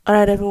All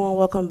right, everyone,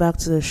 welcome back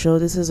to the show.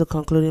 This is the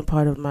concluding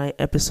part of my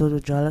episode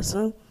with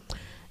Jolasun.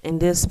 In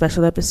this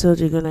special episode,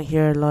 you're going to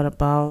hear a lot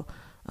about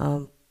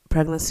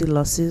pregnancy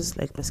losses,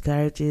 like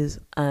miscarriages,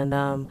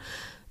 and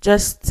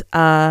just,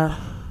 for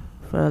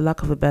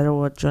lack of a better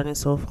word, journey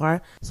so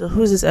far. So,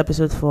 who's this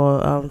episode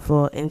for?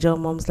 For angel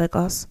moms like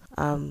us,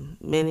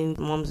 many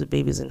moms with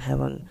babies in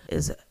heaven.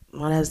 Is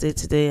Mother's Day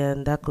today,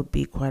 and that could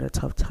be quite a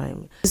tough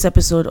time. This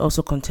episode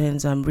also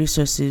contains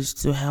resources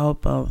to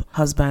help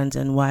husbands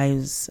and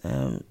wives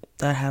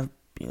that have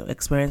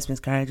experienced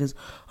miscarriages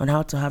on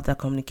how to have that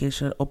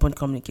communication, open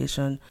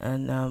communication,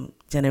 and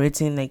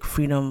generating like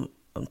freedom.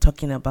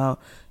 Talking about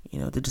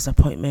the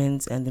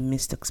disappointments and the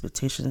missed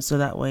expectations, so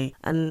that way.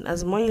 And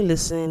as more you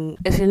listen,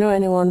 if you know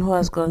anyone who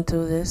has gone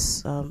through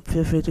this,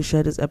 feel free to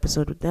share this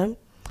episode with them.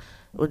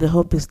 Well, the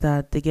hope is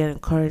that they get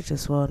encouraged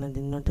as well, and they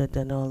know that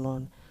they're not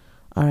alone.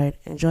 All right,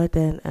 enjoy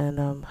then,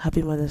 and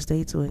happy Mother's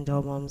Day to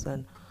angel moms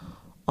and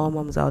all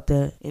moms out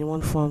there in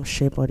one form,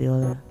 shape, or the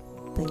other.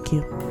 Thank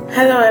you.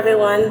 Hello,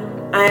 everyone.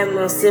 I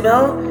am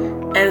Sybil,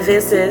 and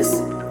this is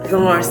the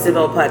More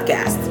Sybil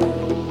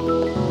podcast.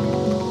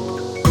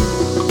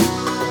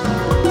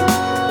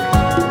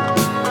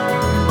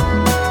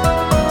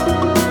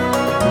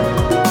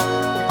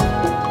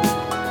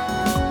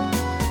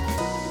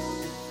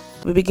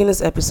 We begin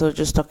this episode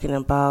just talking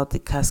about the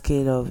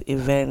cascade of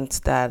events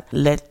that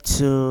led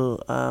to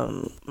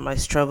my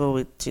struggle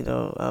with,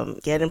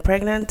 getting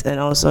pregnant and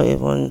also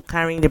even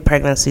carrying the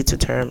pregnancy to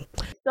term.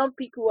 Some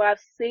people have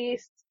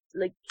cysts,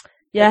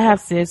 I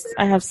have cysts.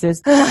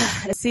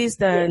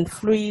 Cysts and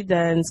fluid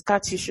and scar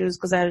tissues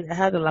because I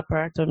had a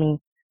laparotomy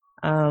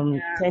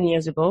 10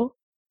 years ago,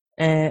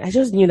 and I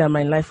just knew that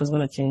my life was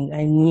going to change.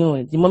 I knew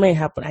it. The moment it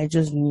happened, I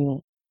just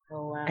knew.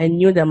 Oh, wow. I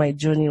knew that my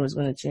journey was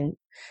going to change.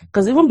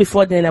 Because even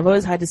before then, I've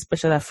always had this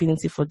special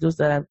affinity for those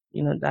that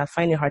that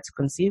find it hard to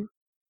conceive.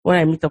 When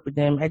I meet up with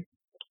them,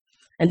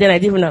 and then I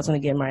didn't even know I was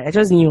going to get married. I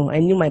just knew. I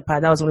knew my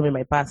path. That was going to be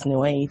my path in a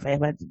way if I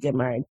ever had to get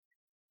married.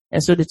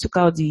 And so they took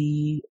out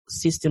the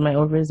cyst in my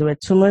ovaries. They were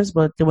tumors,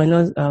 but they were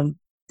not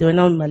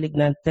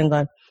malignant. Thank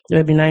God, they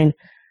were benign.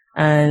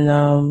 And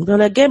they were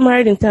like, get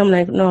married in time. I'm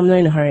like, no, I'm not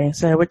in a hurry.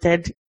 So I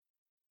waited.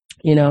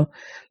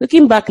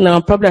 Looking back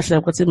now, probably I should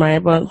have gotten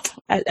married, but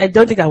I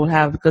don't think I would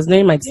have, because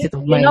knowing my state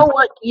of mind.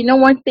 You know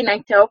what? One thing I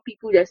tell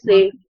people that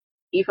say,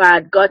 if I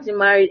had gotten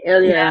married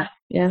earlier,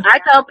 I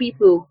tell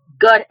people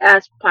God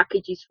has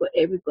packages for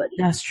everybody.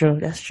 That's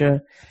true.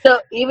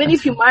 So even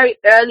if you marry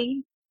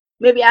early,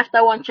 maybe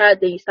after one child,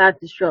 then you start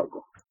to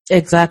struggle.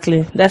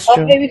 Exactly. That's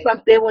true. Or maybe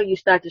from day one you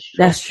start to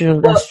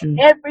struggle. That's true.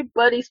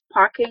 Everybody's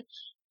package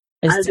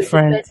is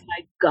different.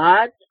 By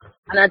God,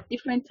 and at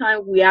different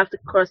time we have to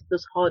cross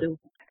those hurdles.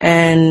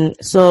 And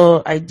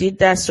so I did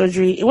that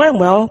surgery. It went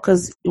well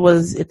because it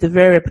was at a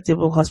very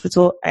reputable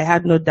hospital. I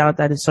had no doubt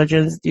that the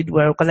surgeons did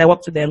well because I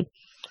worked with them,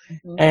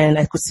 and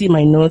I could see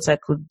my notes. I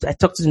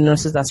talked to the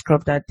nurses that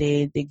scrubbed that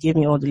day. They gave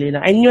me all the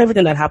data. I knew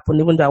everything that happened,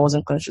 even though I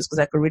wasn't conscious, because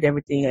I could read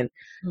everything and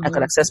I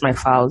could access my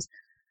files.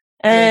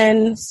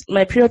 And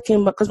my period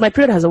came back because my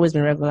period has always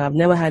been regular. I've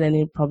never had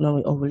any problem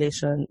with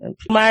ovulation. And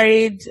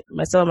married,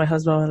 myself and my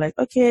husband were like,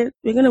 okay,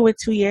 we're going to wait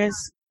 2 years.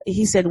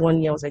 He said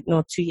 1 year. I was like,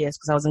 no, 2 years,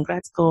 because I was in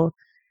grad school.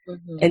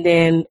 And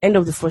then end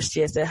of the first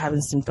year, I started having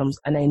symptoms,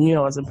 and I knew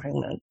I wasn't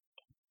pregnant.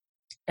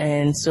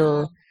 And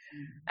so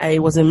I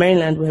was in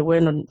Maryland. We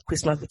went on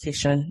Christmas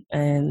vacation,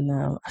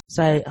 and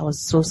so I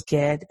was so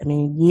scared. I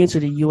mean, new to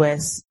the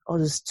US, all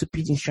the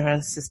stupid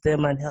insurance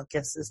system and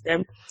healthcare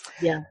system.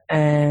 Yeah.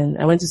 And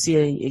I went to see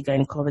a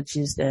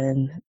gynecologist,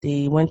 and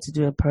they went to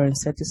do a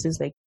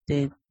parenthesis, like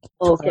they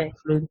took out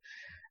fluid.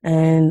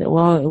 And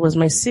well, it was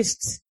my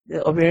cyst.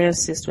 The ovarian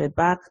cysts were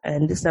back,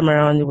 and this time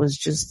around it was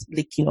just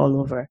leaking all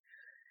over.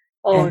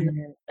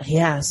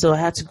 So I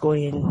had to go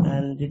in,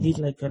 and they did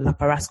like a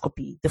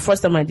laparoscopy. The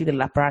first time I did a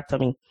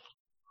laparotomy.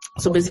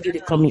 So basically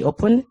they cut me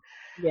open.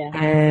 Yeah.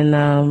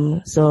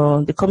 And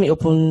so they cut me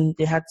open.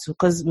 They had to,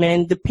 because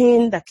the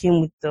pain that came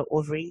with the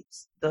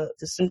ovaries, the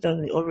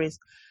symptoms of the ovaries,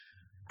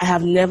 I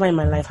have never in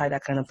my life had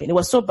that kind of pain. It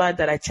was so bad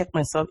that I checked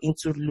myself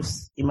into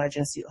loose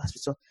emergency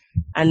hospital.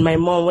 And my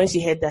mom, when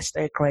she heard that, she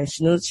started crying.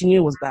 She knew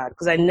it was bad,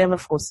 because I never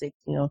fall sick,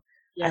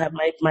 Yeah.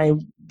 My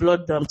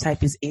blood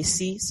type is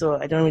AC, so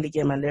I don't really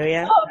get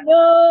malaria. Oh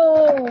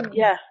no!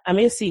 Yeah, I'm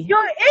AC.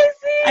 You're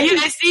AC? Are you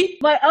AC?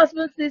 My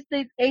husband's sister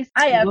is AC.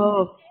 I have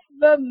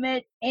never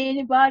met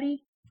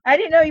anybody. I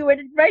didn't know you were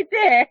right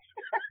there.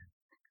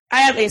 I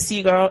am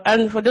AC, girl.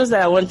 And for those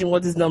that are wondering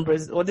what these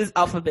numbers or these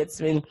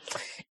alphabets mean,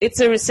 it's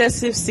a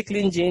recessive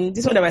sickling gene.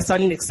 This one that I'm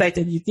sounding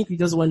excited, you think we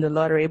just won the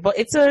lottery, but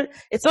it's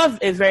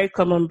not a very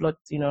common blood,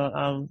 type.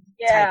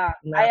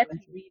 I have to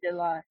read a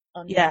lot.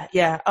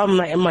 Yeah. Oh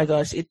my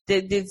gosh.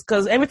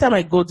 Because every time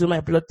I go do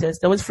my blood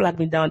test, they always flag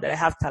me down that I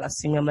have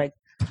thalassemia. I'm like,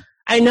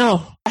 I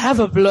know I have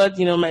a blood,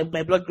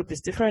 my blood group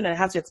is different, and I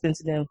have to explain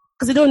to them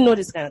because they don't know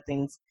these kind of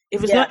things.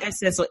 If it's not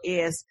SS or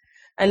AS,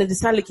 and if they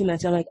start looking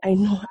at you, I'm like, I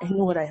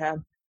know what I have.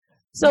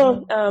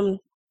 So,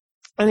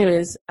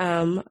 anyways,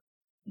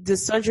 the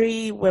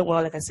surgery went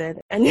well, like I said.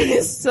 And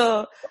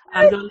so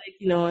I'm just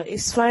like,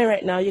 it's fine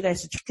right now. You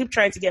guys should keep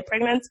trying to get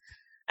pregnant.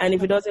 And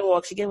if it doesn't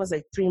work, she gave us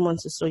like 3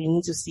 months or so. You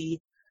need to see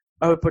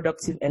a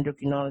reproductive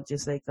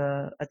endocrinologist, like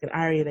an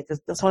RA, like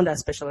that's one that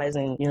specializes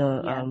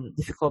in,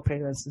 difficult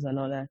pregnancies and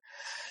all that.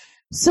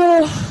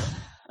 So,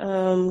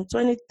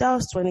 that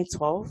was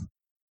 2012.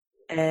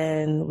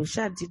 And we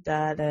did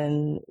that,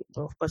 and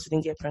of course we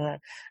didn't get pregnant.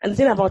 And the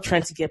thing about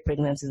trying to get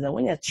pregnant is that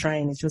when you're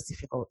trying, it's just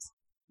difficult.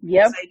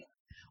 Yep. It's like,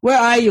 where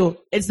are you?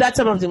 It's that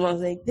time of the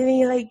month. Like, then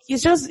you're like,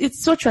 it's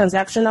so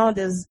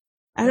transactional.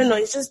 I don't know,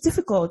 it's just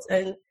difficult.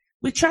 And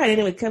we tried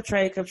anyway, kept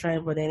trying,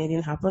 but then it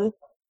didn't happen.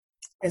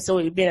 And so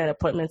we made an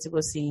appointment to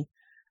go see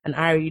an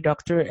RE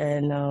doctor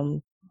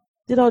and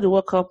did all the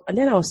workup. And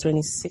then I was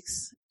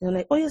 26. And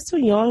like, oh, you're still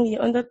young.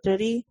 You're under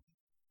 30.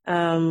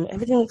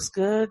 Everything looks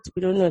good.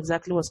 We don't know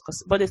exactly what's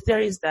causing, but the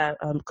theory is that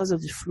because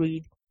of the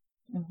fluid.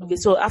 Mm-hmm. Okay,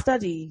 so after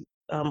the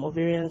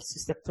ovarian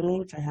cystectomy,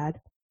 which I had,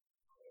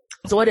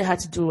 so what they had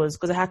to do was,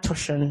 because I had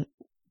torsion,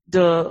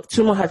 the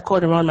tumor had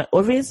caught around my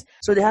ovaries,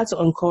 so they had to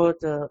uncoil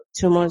the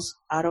tumors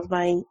out of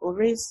my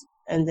ovaries,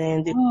 and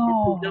then they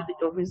pulled out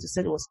the ovaries. They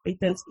said it was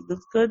patent. It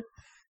looked good,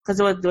 because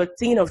they were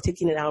thinking of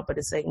taking it out, but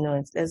it's like,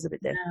 no, there's a bit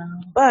there. Yeah.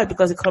 But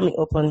because it's coming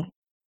open,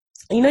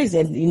 it's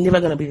never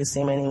going to be the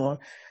same anymore.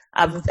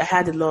 I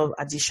had a lot of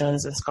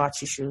additions and scar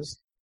tissues,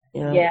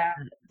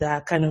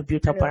 that kind of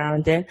built up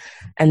around there.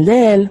 And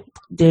then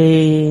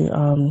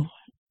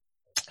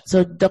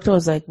so the doctor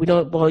was like,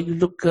 you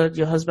look good,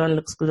 your husband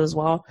looks good as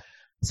well.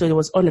 So it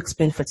was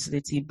unexplained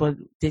fertility, but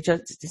they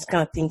just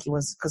kind of think it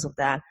was because of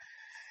that.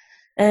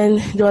 And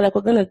they were like,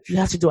 you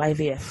have to do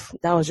IVF.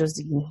 That was just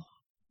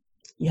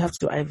you have to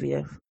do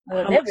IVF.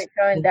 Well, they've been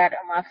throwing that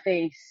on my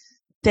face.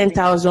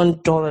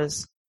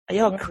 $10,000. Are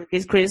you all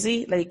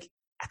crazy? Like,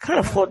 I can't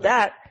afford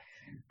that.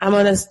 I'm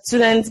on a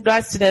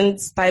grad student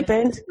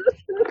stipend.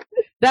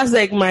 That's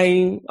like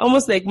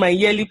almost like my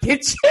yearly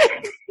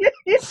paycheck.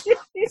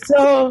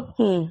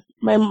 So,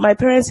 my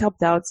parents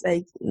helped out.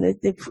 Like,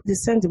 they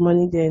sent the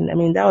money then. I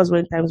mean, that was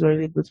when times were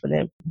really good for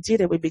them.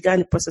 We began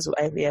the process of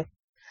IVF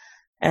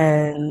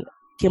and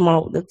came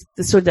out.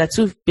 So there are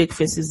two big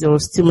phases. They will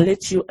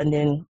stimulate you and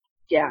then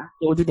they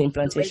will do the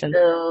implantation.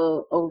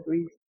 The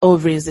ovaries.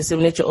 Ovaries, they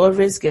stimulate your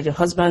ovaries, get your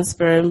husband's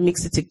sperm,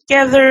 mix it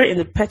together in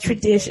the petri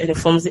dish, and it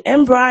forms the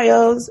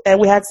embryos. And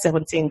we had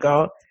 17,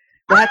 girl.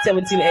 We had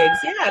 17 eggs.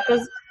 Yeah,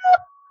 because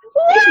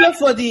if not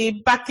for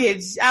the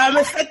package, I'm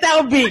a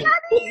fertile being.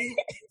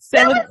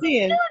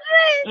 17.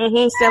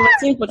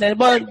 17 potential.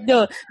 But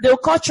no, they'll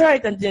culture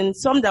it, and then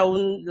some that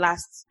won't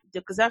last.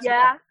 Because that's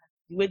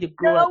the way they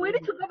grow up. We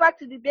need to go back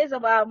to the days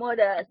of our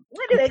mothers.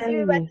 When did they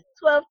give back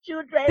 12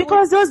 children?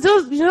 Because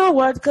those, you know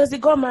what? Because they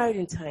got married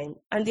in time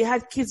and they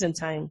had kids in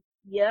time.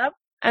 Yep.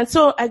 And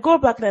so I go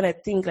back and I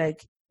think,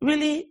 like,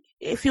 really,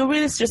 if you're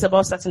really serious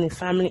about starting a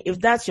family, if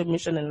that's your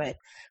mission in life,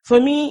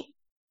 for me,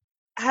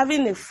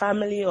 having a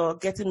family or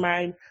getting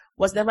married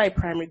was never a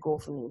primary goal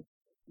for me.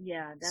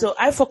 Yeah. So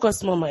I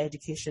focused more on my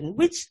education,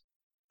 which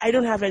I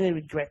don't have any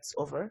regrets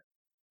over,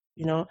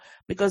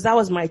 because that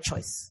was my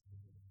choice.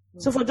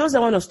 So for those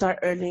that want to start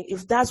early,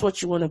 if that's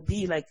what you want to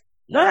be, like,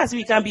 not as if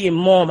you can be a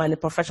mom and a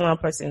professional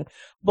person,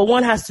 but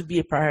one has to be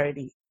a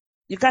priority.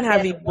 You can't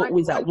have it both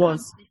ways at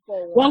once.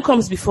 One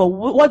comes before.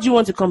 What do you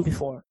want to come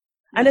before?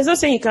 And there's not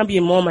saying you can't be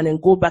a mom and then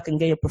go back and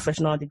get your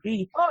professional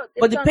degree.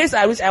 But the pace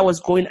at which I was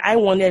going, I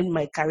wanted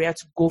my career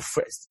to go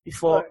first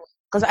before,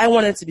 because I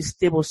wanted to be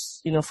stable,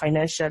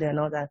 financially and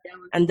all that.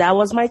 And that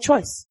was my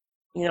choice,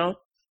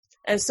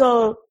 And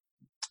so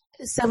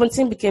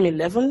 17 became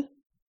 11.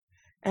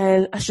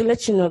 And I should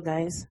let you know,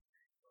 guys,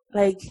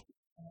 like,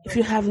 if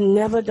you have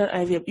never done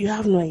IVF, you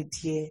have no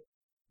idea.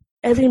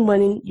 Every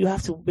morning you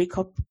have to wake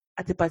up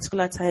at a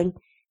particular time,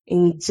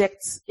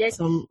 inject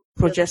some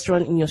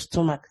progesterone in your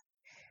stomach.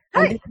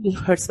 And this thing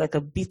hurts like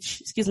a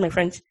bitch. Excuse my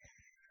French.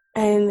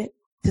 And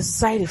the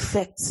side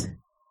effects.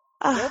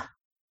 The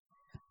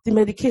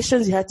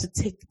medications you had to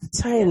take, the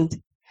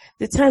timed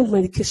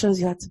medications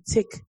you had to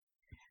take.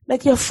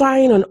 Like, you're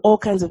firing on all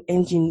kinds of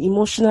engine,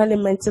 emotionally,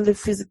 mentally,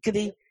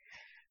 physically.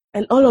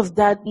 And all of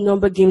that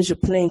number games you're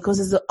playing, because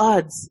it's the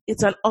odds.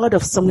 It's an odd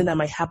of something that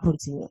might happen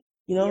to you,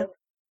 Yep.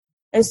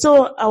 And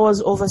so I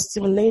was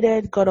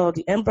overstimulated, got all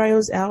the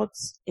embryos out.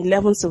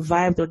 11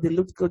 survived, or they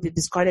looked good. They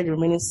discarded the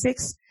remaining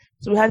 6.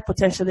 So we had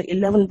potentially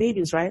 11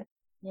 babies, right?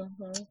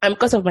 Mm-hmm. And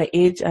because of my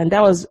age, and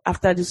that was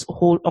after this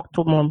whole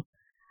Octomom,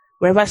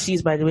 wherever she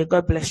is, by the way,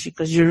 God bless you,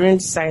 because you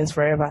ruined science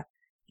forever.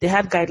 They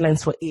had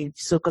guidelines for age.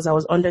 So because I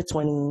was under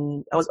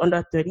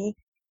 30,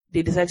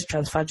 they decided to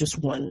transfer just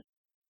one.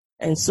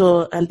 And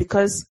so, and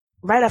because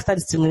right after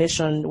the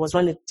stimulation was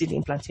when they did the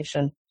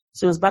implantation.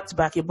 So it was back to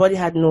back. Your body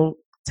had no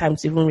time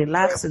to even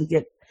relax and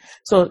get.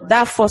 So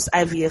that first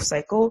IVF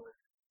cycle,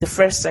 the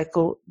first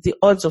cycle, the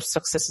odds of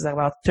success is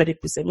about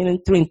 30%,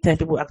 meaning 3 in 10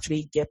 people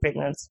actually get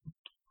pregnant.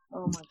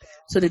 Oh my God.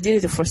 So they did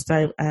it the first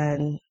time,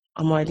 and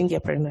I didn't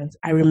get pregnant.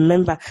 I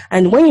remember.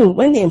 And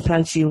when they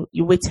implant you,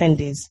 you wait 10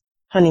 days.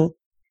 Honey,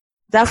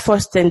 that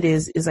first 10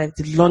 days is like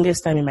the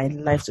longest time in my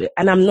life.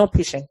 And I'm not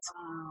patient.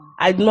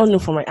 I'm not known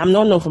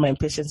for my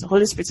impatience. The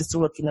Holy Spirit is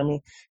still working on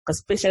me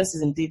because patience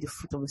is indeed the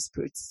fruit of the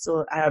Spirit.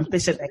 So I am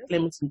patient. I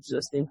claim it in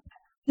Jesus' name.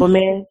 But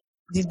man,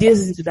 the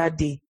days into that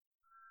day,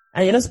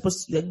 and you're not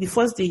supposed to, like, the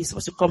first day you're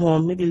supposed to come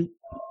home, maybe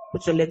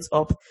put your legs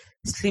up,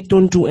 sleep,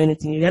 don't do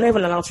anything. You're not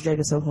even allowed to drive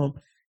yourself home.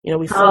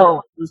 We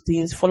followed those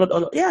things,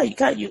 you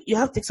can't, you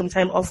have to take some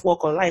time off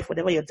work or life,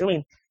 whatever you're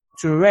doing,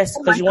 to rest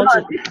because you want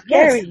to. It's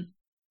scary.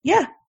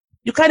 Yes. Yeah.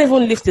 You can't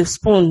even lift a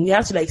spoon. You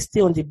have to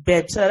stay on the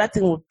bed so that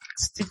thing will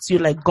stick to you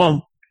like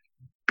gum.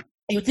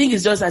 You think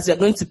it's just as you're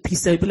going to pee,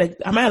 so you'll be like,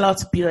 am I allowed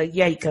to pee? Like,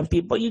 yeah, you can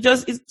pee. But you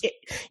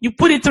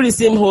put it through the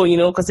same hole,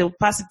 because it will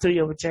pass it through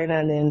your vagina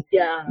and then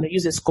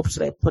use a scope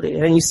to put it.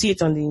 And you see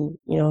it on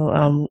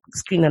the,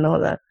 screen and all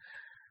that.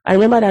 I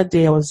remember that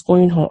day I was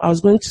going home. I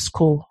was going to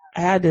school.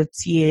 I had a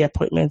TA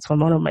appointment from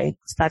one of my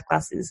start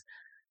classes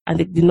and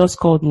the nurse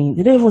called me.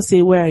 They didn't even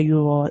say, where are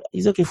you? Or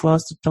it's okay for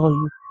us to tell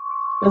you.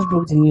 Just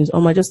broke the news.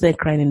 I just started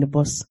crying in the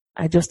bus.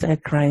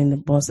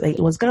 It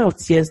was kind of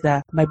tears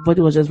that my body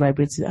was just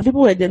vibrating. And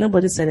people were there,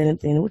 nobody said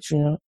anything, which,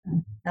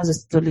 that's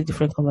a totally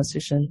different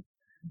conversation.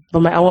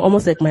 But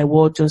almost my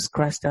world just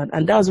crashed down.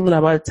 And that was even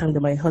about the time that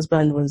my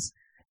husband was,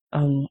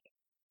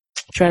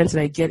 trying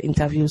to get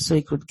interviews so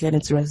he could get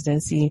into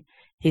residency.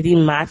 He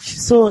didn't match.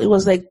 So it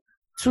was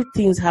two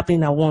things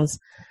happening at once.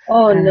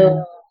 Oh,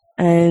 no.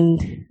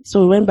 And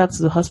so we went back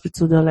to the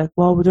hospital. They're like,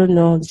 well, we don't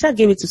know. The child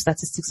gave it to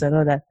statistics and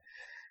all that.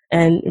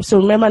 And so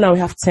remember now we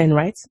have 10,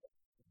 right?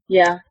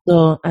 Yeah.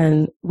 So,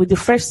 and with the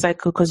fresh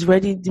cycle, because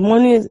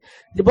the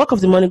bulk of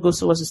the money goes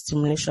towards the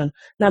stimulation.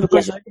 Now,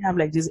 because you already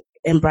have these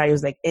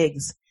embryos, like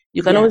eggs,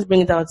 you can always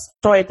bring it out,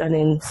 store it, and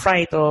then fry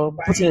it or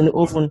put it in the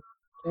oven.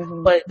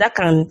 Mm-hmm. But that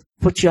can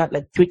put you at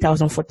 $3,000,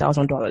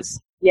 $4,000.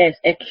 Yes,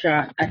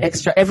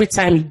 extra every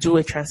time you do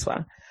a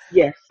transfer.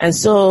 Yes. And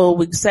so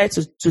we decided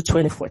to do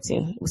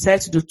 2014. We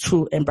decided to do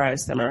 2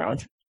 embryos time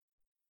around.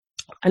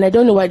 And I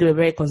don't know why they were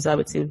very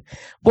conservative.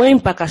 Going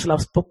back, I should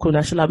have spoken.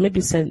 I should have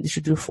maybe said they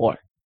should do 4.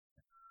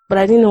 But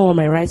I didn't know what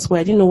my rights were.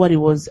 I didn't know what it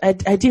was. I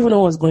didn't even know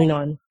what was going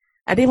on.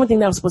 I didn't even think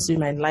that was supposed to be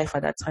my life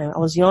at that time. I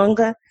was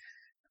younger.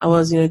 I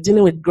was,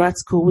 dealing with grad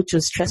school, which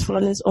was stressful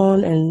on its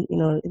own. And,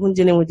 even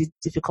dealing with the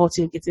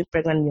difficulty of getting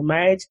pregnant in your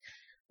marriage,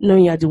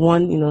 knowing you're the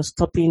one,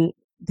 stopping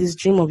this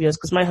dream of yours.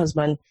 Because my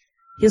husband,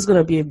 he's going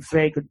to be a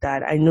very good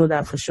dad. I know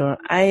that for sure.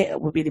 I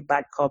will be the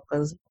bad cop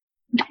because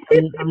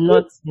I'm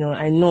not,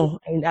 I know,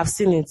 and I've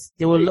seen it.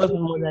 They will love me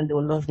more than they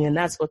will love me, and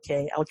that's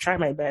okay. I'll try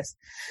my best.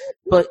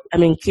 But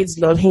kids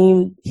love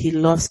him. He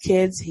loves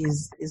kids.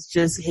 He's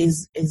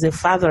a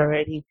father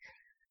already.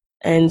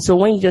 And so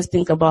when you just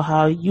think about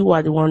how you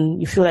are the one,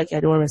 you feel like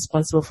you're the one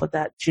responsible for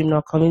that dream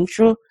not coming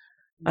true.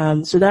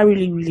 So that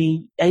really,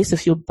 really, I used to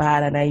feel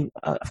bad, and I,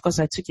 of course,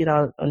 I took it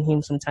out on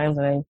him sometimes,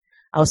 and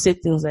I'll say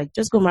things like,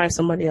 just go marry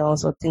somebody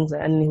else, or things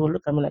like, and he will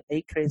look at me like, are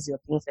you crazy, or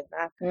things like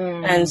that.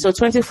 And so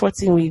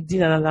 2014, we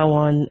did another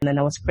one, and then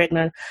I was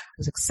pregnant. I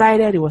was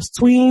excited. It was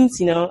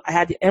twins, I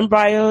had the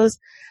embryos.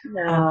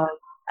 Yeah.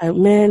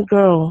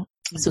 Girl.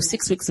 So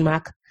 6 weeks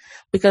mark,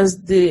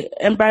 because the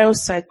embryo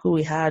cycle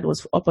we had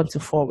was up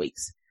until 4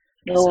 weeks.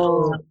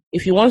 Oh. So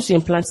if you want to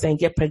implant and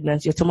get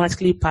pregnant, you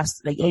automatically pass,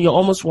 you're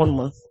almost 1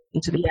 month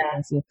into the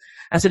pregnancy.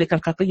 And so they can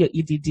calculate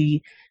your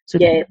EDD. So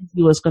the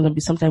EDD was going to be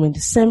sometime in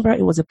December.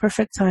 It was a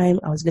perfect time.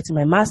 I was getting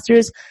my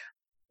master's.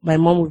 We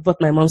bought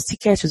my mom's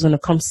ticket. She was going to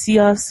come see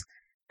us.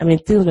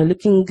 Things were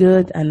looking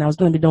good, and I was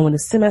going to be done with the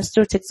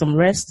semester, take some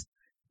rest.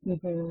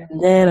 Mm-hmm.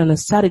 And then on a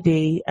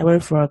Saturday, I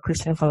went for a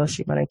Christian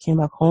fellowship, and I came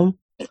back home.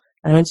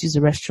 I went to use the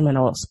restroom, and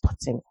I was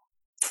spotting.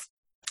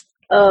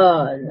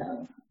 Oh,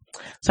 no.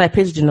 So I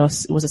paged the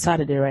nurse. It was a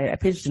Saturday, right? I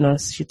paged the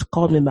nurse. She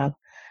called me back.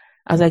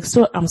 I was like,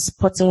 so I'm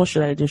spotting. What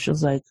should I do? She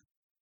was like,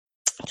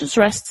 just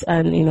rest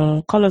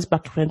and, call us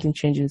back if anything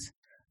changes.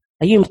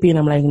 Are you in pain?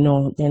 I'm like,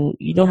 no. Then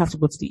you don't have to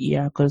go to the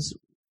ER because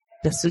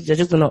they're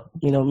just going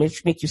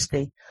to, make you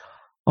stay.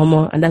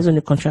 And that's when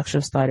the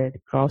contraction started.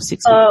 Girl, 6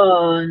 weeks.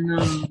 Oh,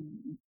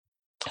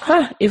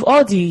 no. If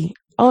all the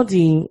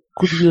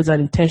goodwills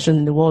and intention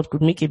in the world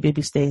could make a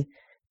baby stay,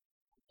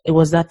 it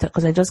was that,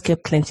 because I just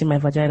kept clenching my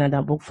vagina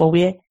that book for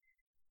where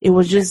it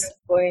was just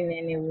going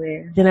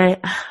anywhere.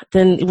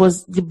 Then it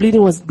was, the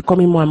bleeding was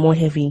becoming more and more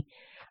heavy.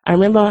 I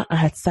remember I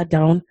had sat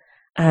down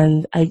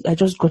and I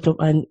just got up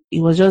and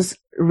it was just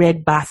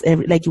red bath,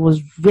 it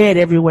was red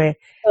everywhere.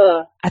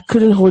 I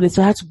couldn't hold it,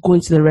 so I had to go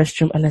into the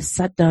restroom and I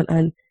sat down.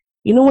 And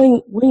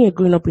when you're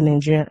growing up in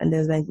Nigeria and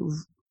there's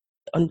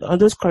on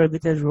those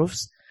corrugated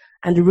roofs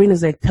and the rain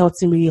is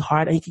pelting really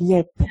hard and you can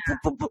hear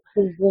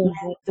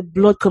the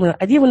blood coming out.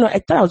 I didn't even know. I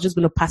thought I was just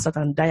going to pass out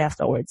and die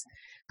afterwards.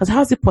 Because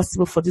how is it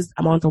possible for this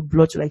amount of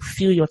blood to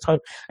fill your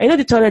toilet? I know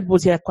the toilet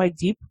bowls here are quite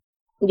deep.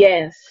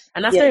 Yes.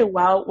 And after a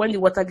while, when the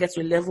water gets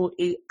to a level,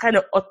 it kind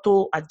of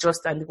auto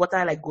adjusts and the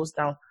water goes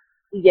down.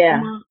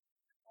 Yeah.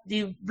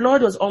 The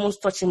blood was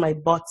almost touching my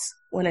butt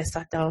when I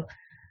sat down.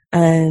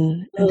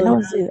 And that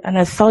was it. And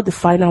I felt the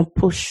final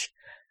push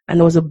and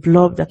there was a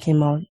blob that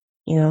came out,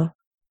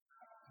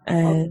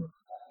 And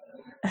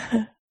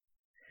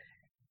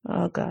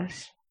oh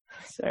gosh.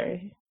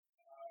 Sorry.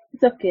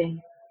 It's okay.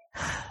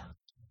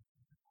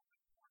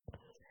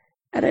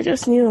 And I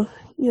just knew,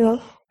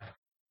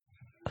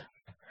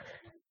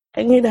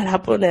 I knew that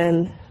happened,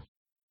 and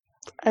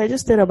I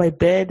just stayed on my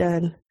bed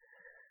and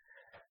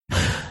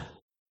I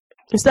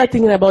started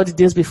thinking about the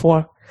days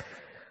before.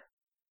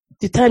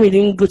 The time you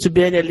didn't go to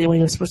bed early when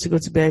you were supposed to go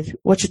to bed,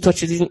 what you thought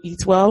you didn't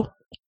eat well.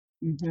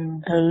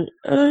 Mm-hmm. And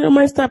I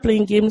might start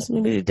playing games,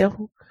 maybe the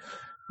devil,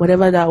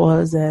 whatever that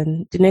was.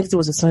 And the next day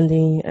was a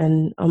Sunday.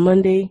 And on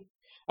Monday,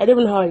 I don't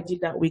even know how I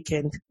did that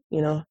weekend,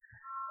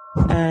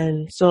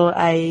 And so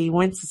I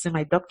went to see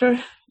my doctor,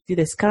 did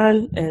a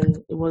scan, and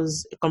it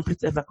was a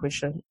complete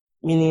evacuation,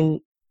 meaning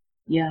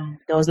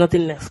there was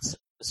nothing left.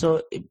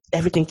 So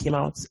everything came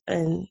out.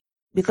 And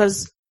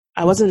because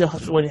I wasn't in the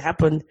hospital when it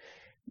happened,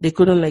 they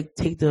couldn't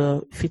take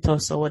the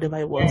fetus or whatever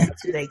it was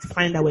to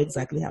find out what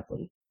exactly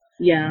happened.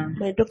 Yeah.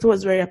 My doctor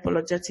was very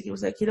apologetic. He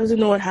was like, he doesn't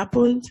know what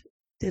happened.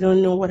 They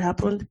don't know what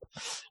happened.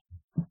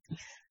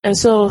 And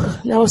so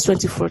that was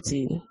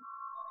 2014.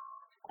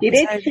 Did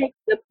they check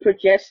the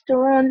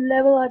progesterone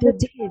level? They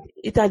did.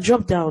 It had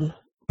dropped down.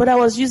 But I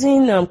was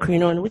using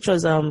Crinone, which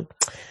was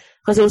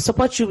because it will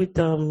support you with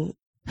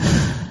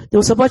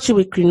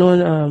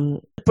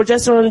Crinone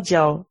progesterone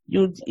gel.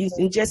 You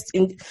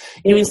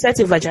insert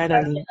it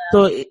vaginally,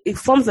 so it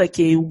forms like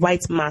a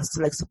white mass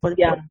to support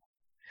the body.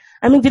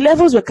 I mean, the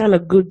levels were kind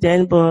of good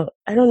then, but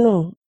I don't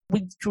know.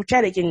 We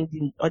tried again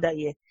the other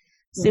year,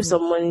 save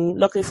some money.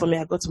 Luckily for me,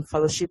 I got some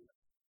fellowship.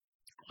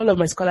 All of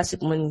my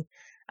scholarship money,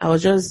 I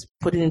was just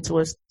putting it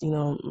towards,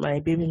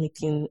 my baby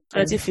making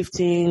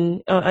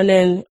 2015. And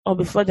then,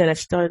 before then, I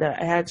started that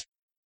I had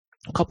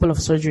a couple of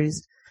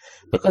surgeries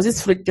because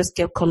this fluid just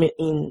kept coming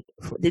in.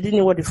 They didn't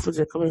know what the fluids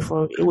were coming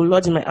from. It would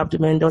lodge in my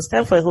abdomen. There was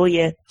time for a whole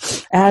year.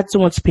 I had too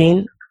much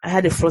pain. I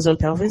had a frozen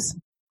pelvis.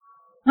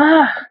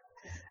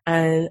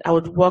 And I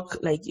would walk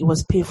it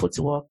was painful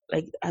to walk.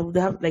 I would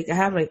have I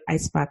have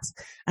ice packs.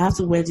 I have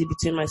to wedge it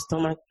between my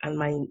stomach and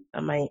my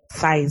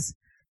thighs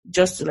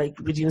just to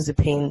reduce the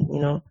pain,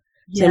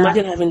 So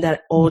imagine having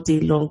that all day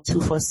long,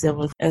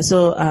 2-4-7. And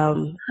so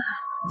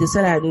they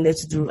said I needed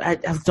to do.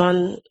 I've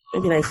done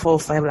maybe 4 or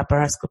 5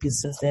 laparoscopies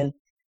since then.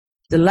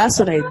 The last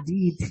one I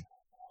did,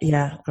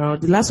 the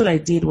last one I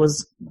did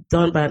was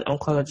done by an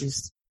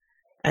oncologist,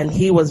 and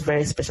he was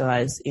very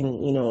specialized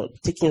in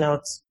taking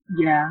out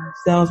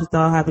cells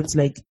without having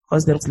to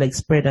cause them to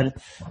spread and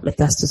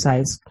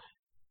metastasize.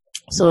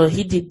 So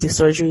he did the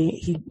surgery.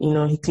 He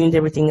cleaned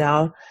everything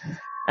out,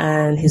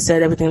 and he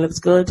said everything looks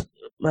good.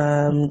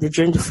 They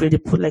drained the fluid. They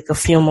put a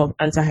film of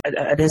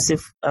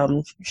anti-adhesive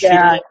to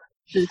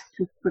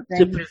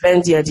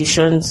prevent the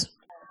adhesions.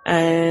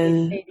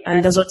 And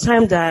there's a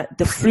time that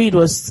the fluid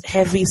was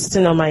heavy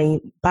sitting on my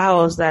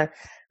bowels that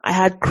I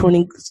had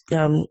chronic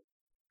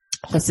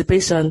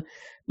constipation.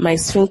 My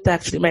sphincter,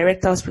 my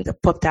rectal sphincter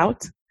popped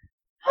out.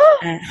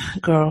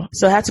 Girl.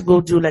 So I had to go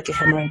do a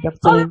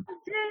hemorrhoidectomy.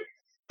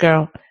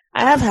 Girl,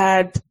 I have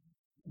had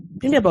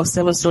maybe about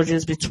 7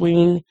 surgeries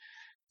between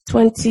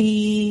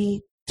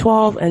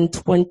 2012 and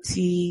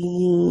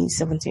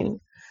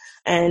 2017.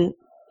 And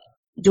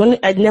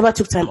I never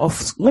took time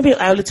off. Maybe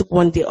I only took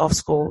 1 day off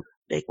school.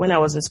 When I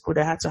was in school,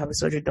 I had to have a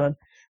surgery done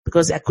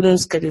because I couldn't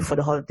schedule for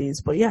the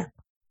holidays. But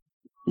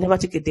never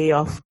took a day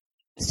off.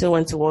 Still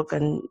went to work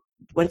and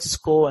went to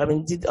school. I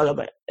mean, did all of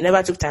it. I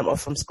never took time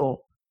off from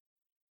school.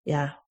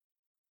 Yeah.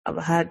 I've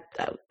had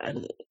that.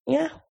 And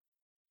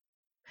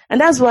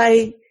that's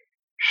why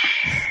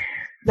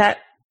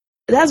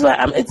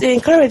it's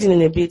encouraging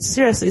in a bit.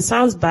 Seriously, it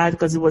sounds bad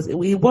because it was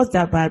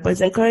that bad, but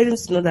it's encouraging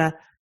to know that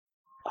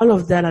all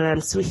of that and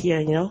I'm still here,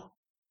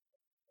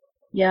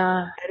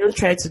 Yeah. I don't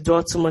try to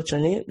dwell too much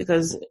on it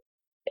because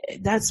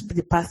that's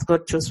the path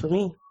God chose for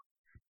me.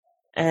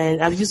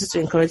 And I've used it to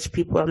encourage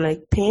people. I'm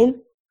like,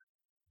 pain?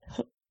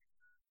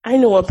 I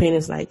know what pain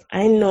is like.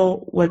 I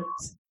know what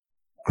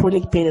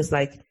chronic pain is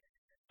like.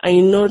 And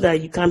you know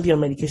that you can't be on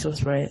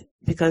medications for it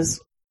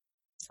because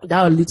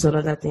that will lead to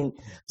another thing.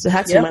 So I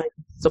had to manage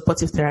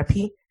supportive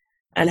therapy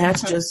and I had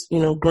to just,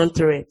 grow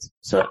through it.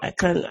 So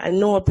I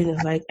know what pain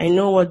is like. I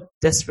know what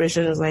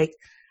desperation is like.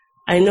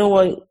 I know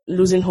what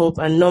losing hope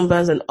and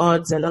numbers and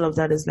odds and all of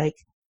that is like.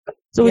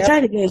 So we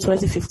tried again in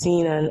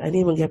 2015 and I didn't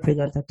even get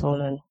pregnant at all.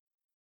 And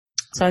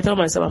so I told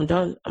myself, I'm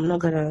done. I'm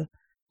not gonna,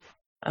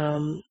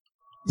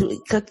 do it.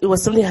 It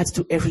was something I had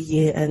to do every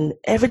year. And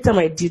every time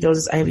I did all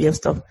this IVF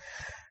stuff,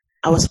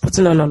 I was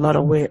putting on a lot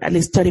of weight, at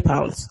least 30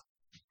 pounds.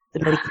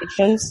 The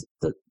medications,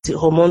 the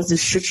hormones they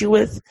shoot you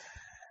with,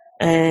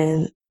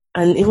 and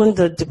even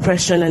the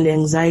depression and the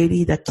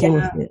anxiety that came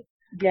with it.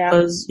 Yeah.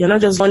 Because you're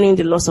not just mourning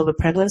the loss of a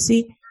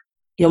pregnancy,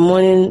 you're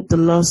mourning the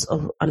loss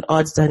of an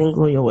odds that didn't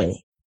go your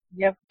way.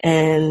 Yep.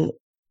 And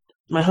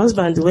my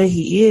husband, the way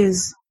he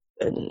is,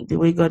 and the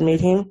way God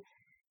made him,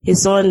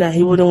 he's someone that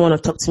he wouldn't want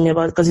to talk to me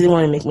about because he didn't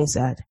want to make me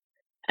sad.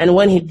 And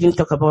when he didn't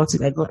talk about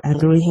it, I got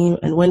angry with him.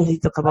 And when he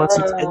talked about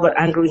it, I got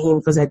angry with him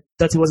because I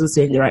thought he wasn't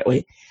saying the right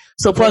way.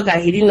 So poor guy,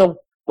 he didn't know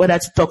whether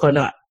to talk or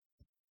not.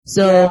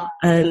 So,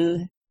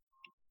 and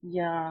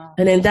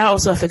then that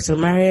also affects your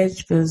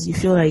marriage because you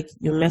feel like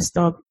you messed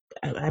up.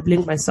 I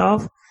blamed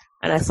myself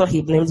and I thought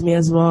he blamed me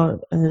as well.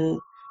 And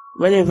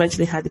when we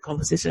eventually had the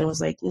conversation, I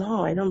was like,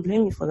 no, I don't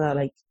blame you for that.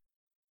 Like,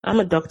 I'm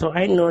a doctor.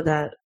 I know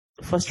that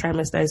the first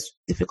trimester is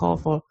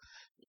difficult for,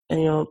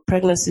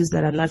 pregnancies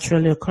that are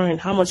naturally occurring.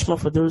 How much more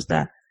for those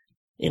that,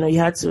 you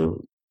had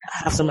to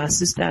have some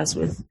assistance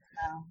with.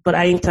 But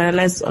I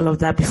internalized all of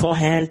that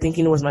beforehand,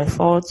 thinking it was my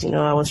fault.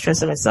 I was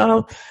stressing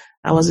myself.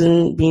 I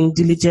wasn't being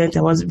diligent.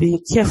 I wasn't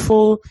being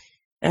careful.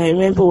 And I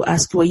remember people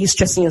ask you, were you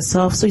stressing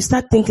yourself? So you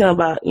start thinking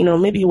about,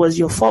 maybe it was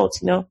your fault,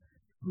 Yeah.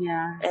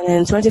 And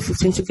then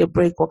 2015 took a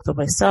break, worked on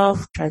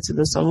myself, tried to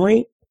lose some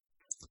weight.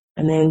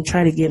 And then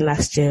tried again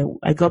last year.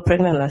 I got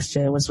pregnant last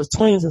year. It was with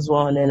twins as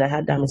well. And then I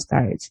had that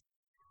miscarriage.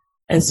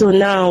 And so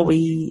now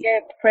we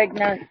get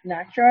pregnant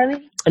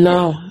naturally?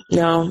 No.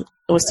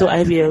 It was still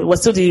IVF. It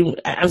was still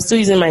I'm still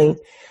using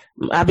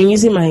I've been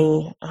using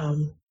my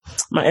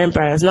my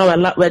embryos.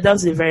 Now we're down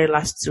to the very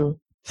last two.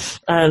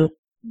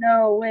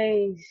 No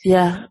ways.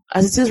 Yeah,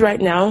 as it is right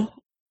now,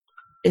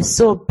 it's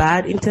so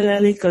bad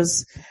internally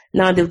because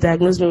now they've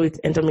diagnosed me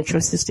with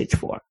endometriosis stage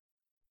 4,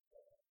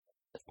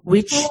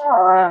 which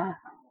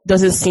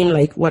doesn't seem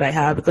like what I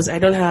have because I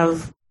don't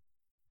have.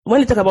 When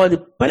you talk about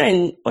from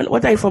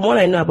what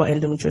I know about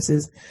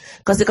endometriosis,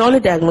 because they can only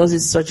diagnose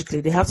it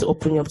surgically, they have to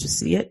open you up to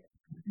see it.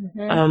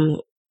 Mm-hmm.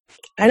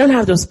 I don't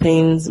have those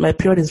pains. My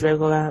period is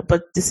regular,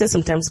 but they say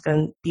sometimes it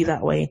can be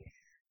that way.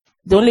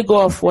 They only go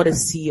off what they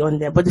see on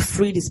there, but the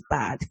fluid is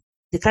bad.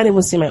 They can't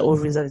even see my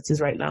ovaries as it is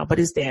right now, but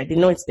it's there. They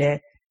know it's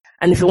there.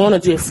 And if you want to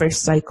do a fresh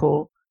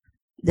cycle,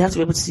 they have to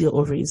be able to see your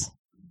ovaries.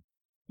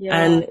 Yeah.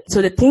 And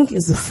so the thing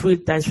is the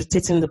fluid that is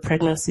rotating the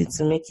pregnancy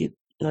to make it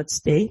not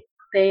stay.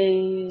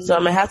 So I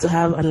might have to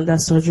have another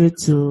surgery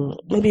to,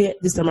 maybe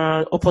this time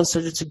around, open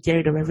surgery to get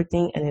rid of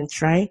everything and then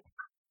try.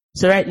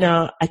 So right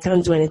now, I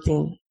can't do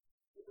anything.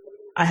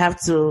 I have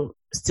to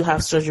still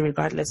have surgery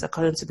regardless,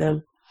 according to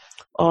them.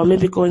 Or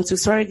maybe go into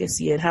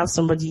surrogacy and have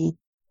somebody,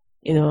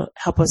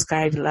 help us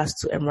carry the last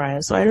 2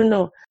 embryos. So I don't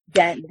know.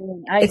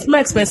 It's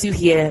more expensive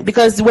here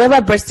because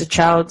whoever births the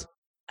child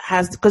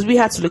because we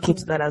had to look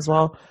into that as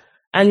well.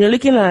 And you're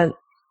looking at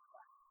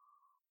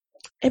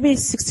maybe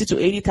 $60,000 to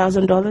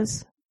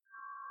 $80,000.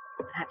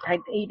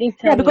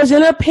 Yeah, because you're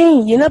not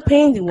paying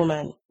the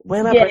woman.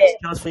 Whoever births the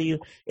child for you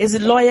is the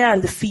lawyer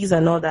and the fees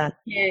and all that.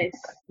 Yes.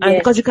 And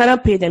because you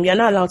cannot pay them, you're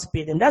not allowed to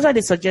pay them. That's why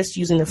they suggest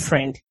using a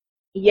friend.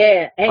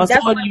 Yeah, and or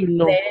that's somebody you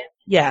know.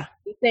 Yeah.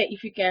 They say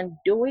if you can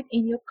do it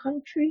in your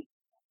country,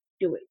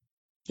 do it.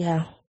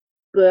 Yeah.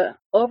 But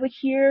over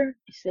here,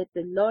 it said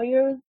the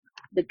lawyer,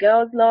 the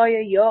girl's lawyer,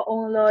 your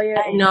own lawyer.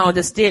 I know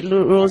the state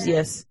rules.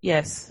 Yes.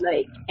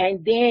 Like,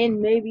 and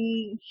then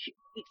maybe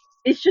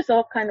it's just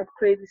all kind of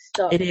crazy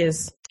stuff. It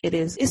is.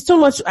 It's too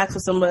much to ask for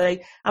somebody.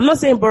 Like, I'm not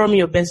saying borrow me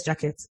your best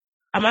jacket.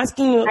 I'm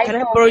asking you, can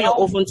I borrow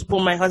your oven to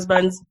put my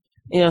husband's,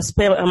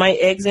 sperm and my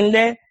eggs in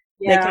there?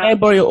 Yeah. Like, can I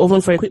borrow your oven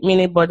for a quick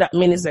minute? But that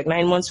minute's like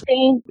 9 months.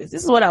 This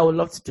is what I would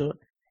love to do.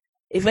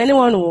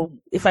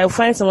 If I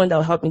find someone that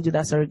will help me do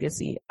that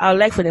surrogacy, I would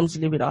like for them to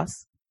live with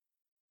us,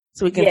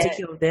 so we can take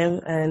care of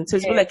them. And so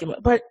it's like,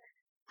 but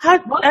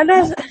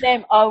most of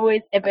them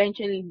always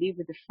eventually live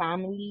with the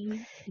family.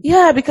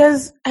 Yeah,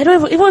 because I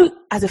don't even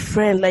as a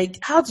friend, like,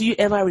 how do you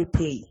ever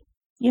repay?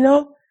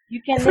 You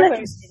can never.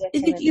 Like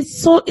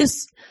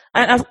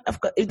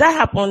if that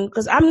happened,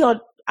 because I'm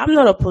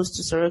not opposed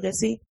to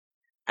surrogacy.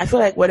 I feel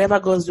like whatever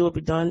goes will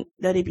be done,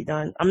 let it be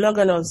done. I'm not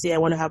gonna say I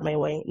want to have my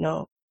way.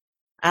 No,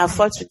 I have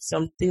fought with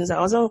some things. I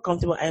wasn't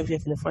comfortable with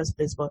IVF in the first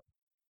place, but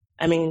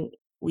I mean,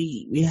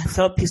 we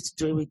felt pissed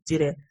to do it. We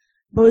did it.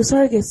 But with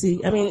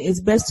surrogacy, I mean,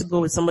 it's best to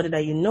go with somebody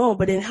that you know.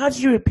 But then, how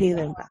do you repay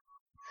them back?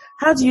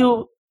 How do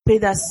you pay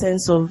that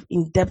sense of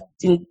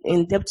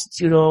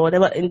indebtitude or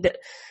whatever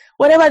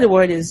the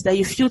word is that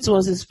you feel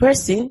towards this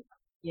person?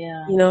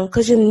 Yeah.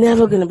 Because you're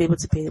never going to be able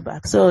to pay it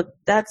back. So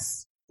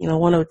that's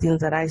one of the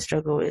things that I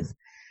struggle with.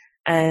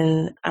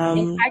 And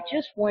I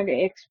just want to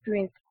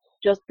experience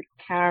just the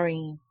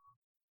carrying.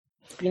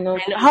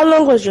 How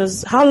long was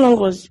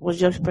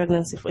your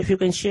pregnancy? If you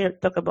can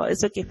talk about it.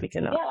 It's okay if you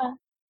cannot. Yeah.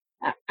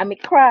 I may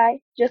cry.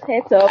 Just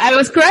heads up. I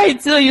was crying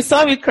too. You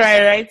saw me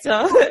cry, right?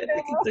 So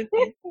it's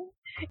okay.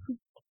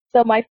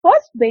 So my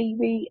first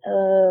baby,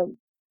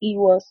 he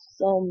was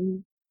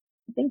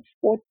I think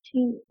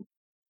 14.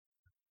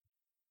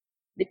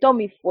 They told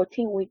me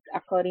 14 weeks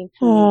according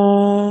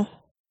to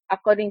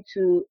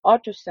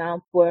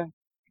ultrasound. For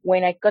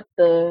when I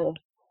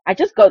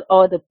just got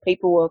all the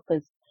paperwork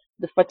because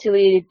the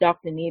fertility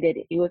doctor needed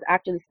it. It was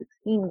actually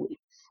 16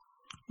 weeks.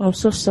 I'm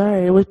so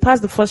sorry. We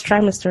passed the first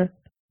trimester.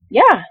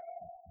 Yeah.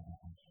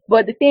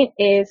 But the thing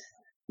is,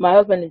 my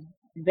husband is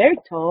very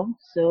tall,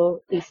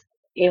 so he's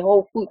a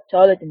whole foot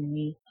taller than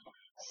me.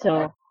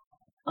 So,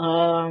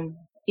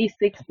 he's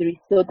 6'3",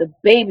 so the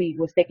baby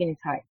was taking his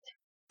height.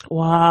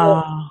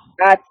 Wow.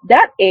 So at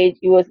that age,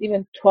 it was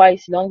even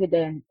twice longer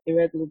than a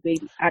regular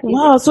baby.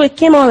 Wow, so it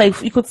came out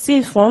like you could see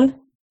it formed?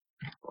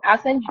 I'll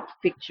send you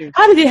pictures.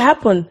 How did it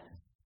happen?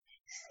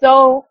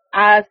 So,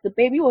 as the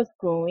baby was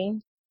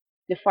growing,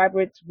 the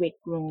fibroids were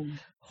growing.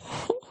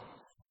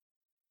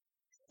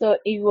 So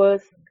it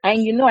was,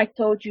 and I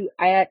told you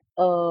I had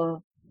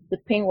the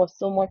pain was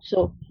so much.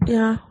 So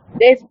Yeah.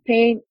 this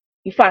pain,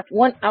 in fact,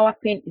 1 hour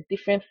pain is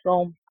different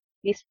from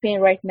this pain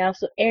right now.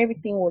 So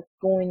everything was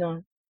going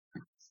on.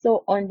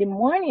 So on the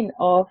morning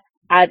of,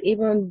 I'd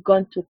even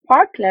gone to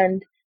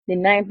Parkland the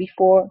night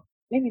before,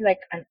 maybe like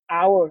an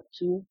hour or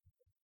two.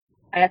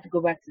 I had to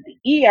go back to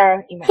the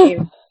ER in my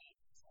area.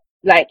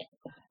 Like,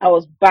 I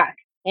was back,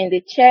 and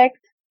the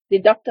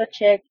doctor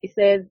checked. He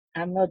said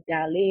I'm not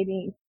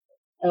dilating,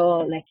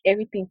 like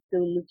everything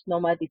still looks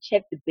normal. They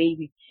checked the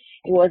baby.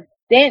 It was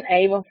then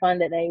I even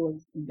found that I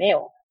was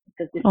male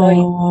because they thought it.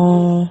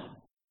 Oh.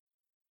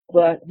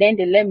 But then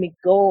they let me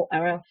go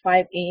around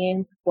 5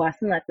 a.m. But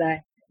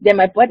then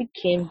my body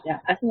came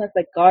down. As soon as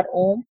I got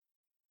home,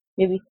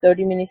 maybe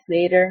 30 minutes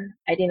later,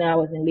 I didn't know I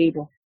was in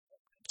labor.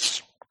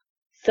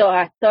 So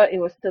I thought it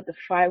was still the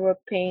fibroid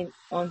pain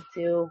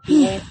until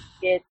we went to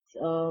get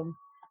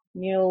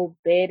new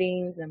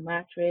beddings and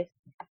mattress.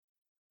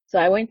 So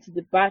I went to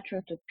the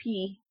bathroom to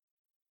pee,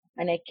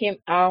 and I came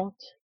out.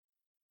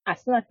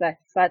 As soon as I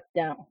sat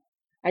down,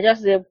 I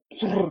just said,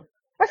 I was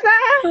like,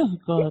 Oh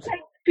God. it's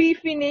like pee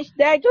finished.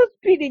 I just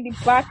peed in the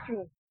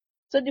bathroom.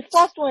 So the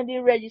first one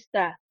didn't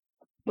register,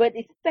 but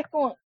the second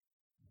one,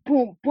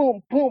 boom,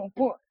 boom, boom,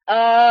 boom.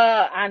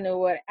 I know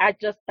what. I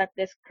just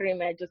started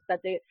screaming. I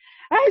said,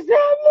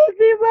 I'm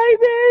losing my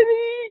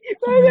baby.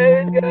 My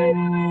baby's going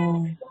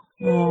away.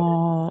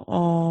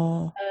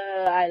 Oh.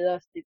 I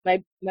lost it.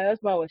 My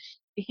husband was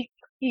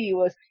he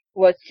was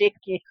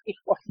shaking. He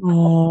was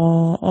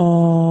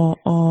Oh.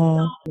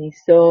 calling.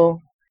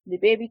 So the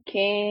baby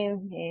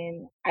came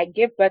and I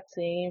gave birth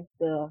to him.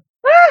 So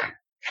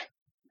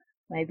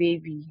my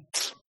baby,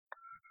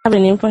 Have a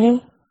name for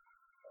him?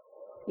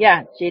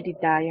 yeah, JD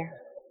Dyer.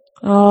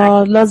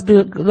 Oh, lost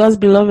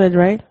beloved,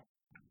 right?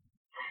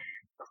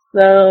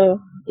 So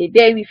the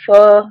day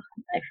before,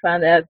 I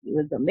found out it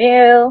was a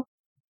male.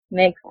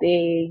 Next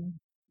day,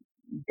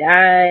 he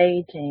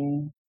died,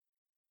 and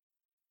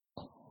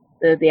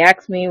so they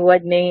asked me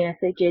what name. I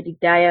said JD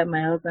Dyer.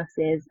 My husband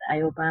says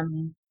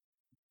Ayobami.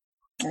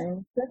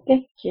 And it's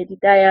okay, JD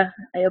Dyer,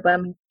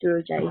 Ayobami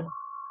Durojai.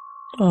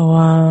 Oh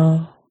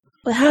wow.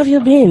 But how have you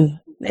been?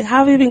 Like, how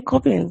have you been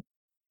coping?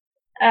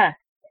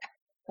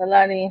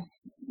 Kalani,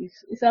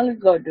 it's only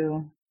God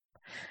though.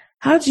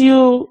 How do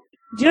you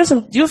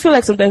feel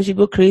like sometimes you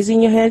go crazy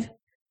in your head?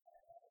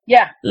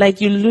 Yeah, Like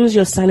you lose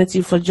your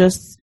sanity for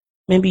just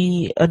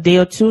maybe a day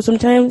or two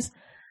sometimes,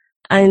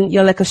 and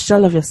you're like a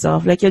shell of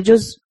yourself. Like you're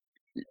just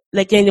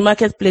like you're in the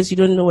marketplace, you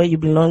don't know where you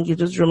belong. You're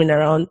just roaming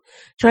around,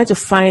 trying to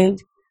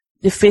find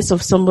the face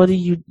of somebody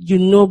you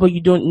know but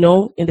you don't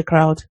know in the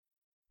crowd.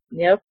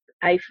 yep.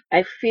 I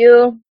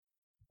feel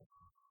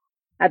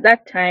at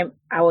that time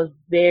I was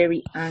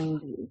very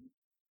angry.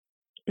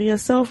 With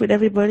yourself, with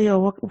everybody,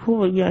 or who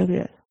were you angry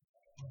at?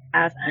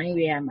 I was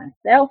angry at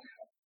myself,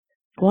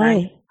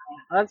 Why?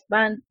 my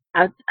husband.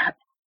 I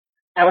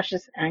was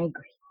just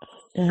angry.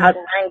 I Yeah. was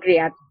angry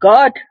at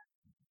God.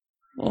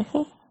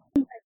 Uh-huh.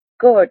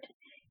 God,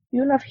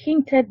 you would have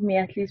hinted me,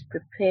 at least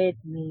prepared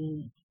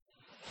me.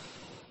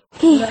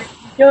 Like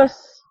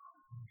just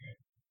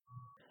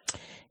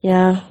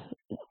Yeah,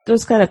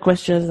 those kind of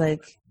questions,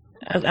 like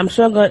I'm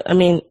sure God. I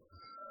mean,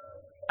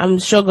 I'm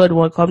sure God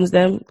welcomes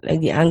them,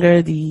 like the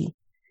anger, the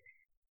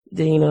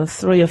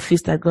throw your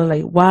fist at God,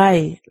 like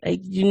why?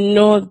 Like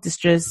the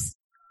stress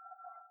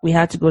we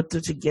had to go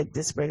through to get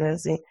this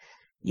pregnancy.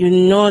 You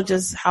know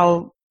just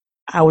how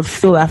I would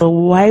feel after.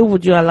 Why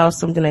would you allow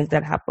something like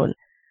that happen?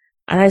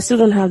 And I still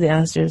don't have the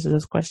answers to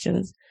those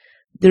questions.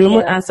 The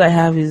remote yeah. answer I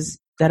have is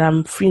that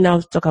I'm free now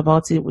to talk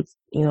about it with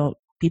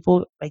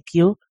people like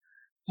you.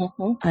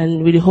 Mm-hmm.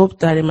 And with the hope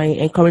that it might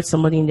encourage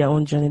somebody in their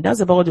own journey. That's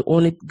about the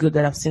only good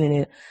that I've seen in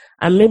it.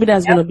 And maybe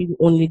that's going to be the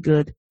only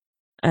good.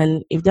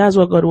 And if that's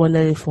what God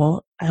wanted it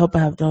for, I hope I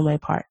have done my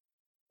part.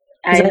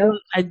 I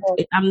Because know.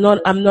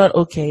 I'm not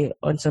okay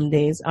on some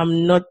days.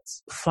 I'm not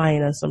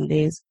fine on some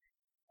days.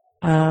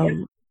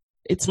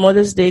 It's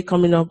Mother's Day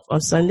coming up on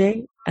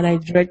Sunday, and I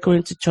dread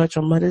going to church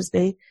on Mother's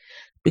Day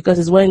because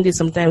it's when they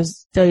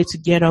sometimes tell you to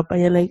get up,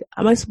 and you're like,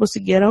 am I supposed to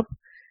get up?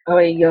 Oh,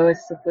 you're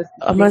supposed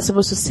to. Am I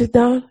supposed to sit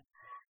down?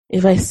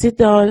 If I sit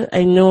down,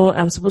 I know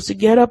I'm supposed to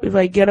get up. If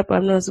I get up,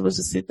 I'm not supposed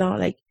to sit down.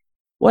 Like,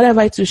 what have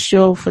I to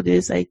show for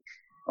this? Like,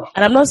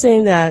 and I'm not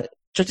saying that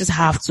churches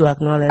have to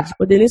acknowledge,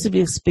 but there needs to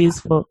be a space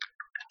for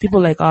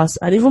people like us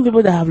and even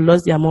people that have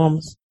lost their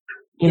moms.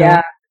 You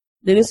know,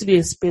 there needs to be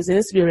a space. There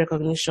needs to be a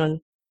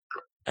recognition.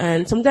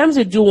 And sometimes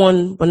they do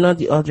one, but not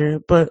the other.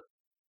 But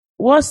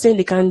what's saying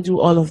they can't do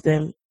all of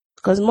them?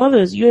 Because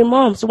mothers, you're a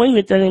mom. So when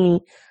you're telling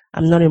me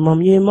I'm not a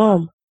mom, you're a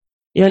mom.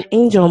 You're an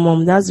angel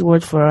mom. That's the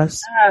word for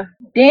us.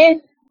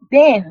 Then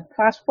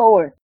fast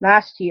forward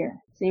last year,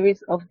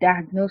 series of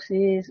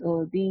diagnoses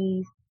or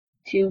these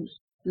tubes,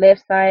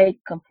 left side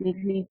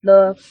completely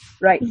blocked,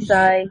 right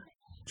side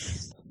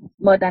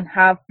more than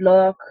half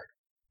blocked.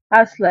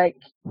 I was like,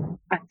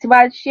 àti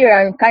bá ṣe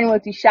ìrànù ká ní mo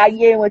ti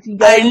ṣayé mo ti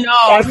I yọrí.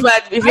 know.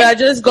 If you had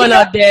just gone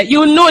out there,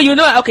 you know.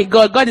 Okay,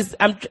 God is.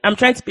 I'm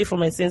trying to pay for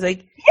my sins. Like,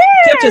 you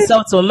kept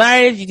yourself to a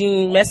marriage. You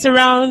didn't mess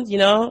around.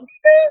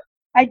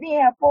 I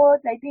didn't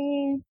abort, I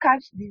didn't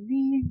catch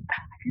disease.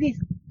 At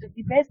least to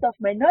the best of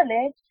my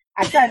knowledge,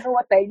 I can't know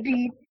what I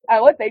did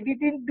and what I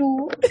didn't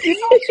do.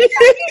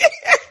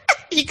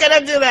 You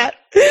cannot do that.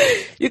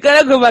 You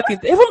cannot go back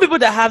into even people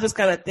that have those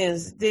kind of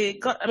things.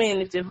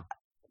 If they've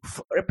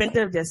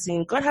repented of their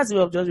sin, God has a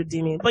way of just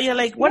redeeming. But you're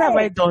like, what have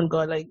I done,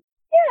 God? Like,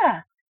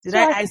 yeah. Did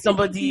I eye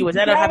somebody? Was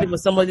I not happy for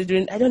somebody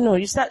doing? I don't know.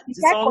 You start to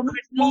sound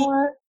crazy.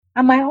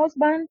 And my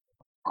husband,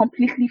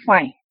 completely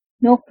fine,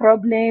 no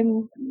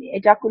problem.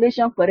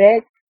 Ejaculation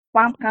correct,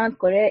 sperm count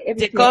correct.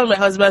 Everything. They call my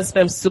husband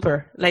sperm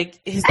super.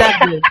 Like he's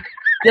that good.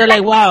 They're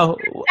like, wow,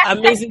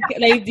 amazing.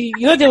 Like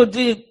they would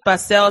do it per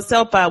cell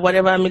per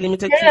whatever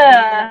millimeter.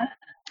 Yeah.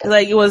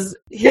 Like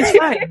he's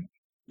fine.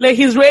 Like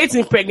he's ready to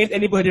impregnate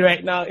anybody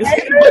right now.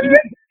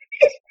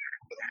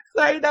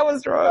 Sorry, that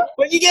was wrong.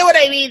 But you get what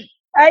I mean.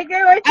 I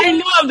get what you mean. I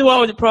know I'm the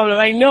one with the problem.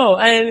 I know.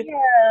 And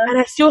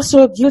I feel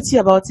so guilty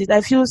about it. I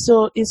feel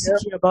so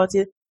insecure about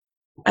it.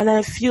 And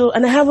I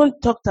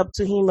haven't talked up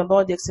to him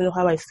about the extent of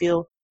how I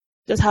feel.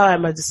 Just how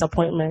I'm a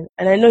disappointment.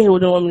 And I know he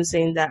wouldn't want me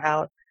saying that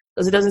out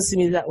because he doesn't see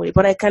me that way.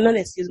 But I cannot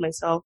excuse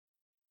myself.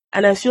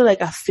 And I feel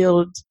like I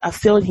failed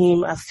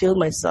him. I failed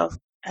myself.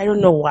 I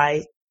don't know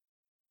why.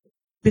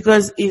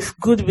 Because if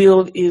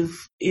goodwill,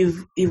 if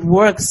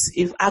works,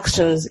 if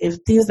actions, if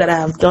things that I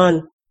have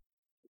done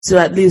to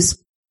at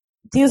least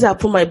things I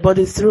put my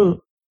body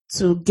through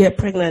to get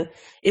pregnant,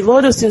 if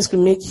all those things could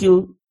make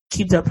you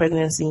keep that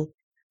pregnancy,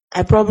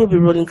 I'd probably be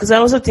rolling. Because I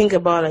also think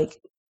about like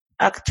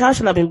a child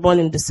should have been born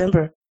in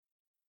December,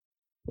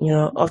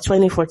 of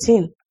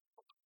 2014.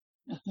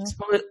 Mm-hmm. It's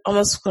probably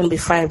almost going to be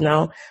 5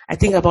 now. I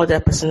think about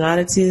their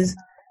personalities.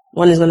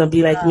 One is going to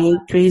be like me,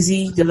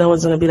 crazy. The other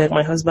one's going to be like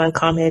my husband,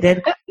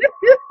 calm-headed.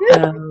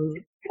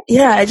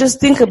 I just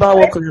think about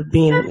what could have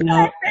been,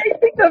 I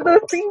think of those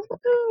things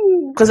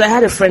too. Because I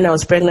had a friend that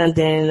was pregnant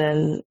then,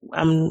 and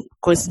I'm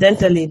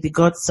coincidentally the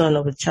godson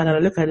of a child. And I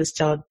look at this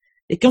child.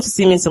 They came to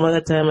see me some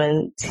other time,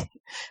 and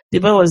the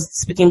boy was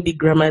speaking big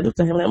grammar. I looked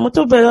at him like,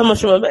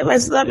 if I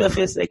slap your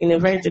face like in a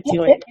very joking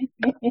way.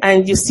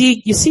 And you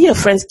see your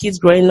friends' kids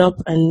growing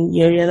up, and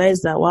you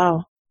realize that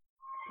wow,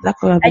 that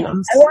could have been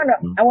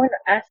awesome. I want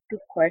to ask a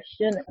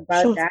question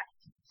about that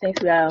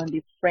since we are on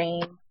the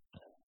frame.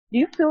 Do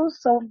you feel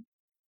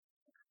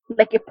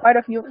like a part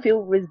of you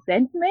feel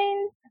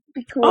resentment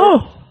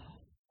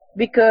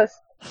because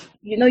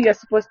you're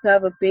supposed to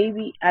have a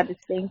baby at the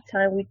same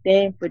time with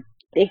them, but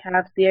they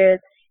have theirs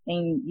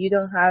and you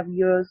don't have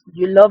yours.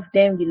 You love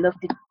them, you love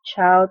the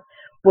child,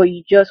 but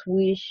you just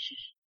wish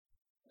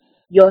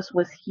yours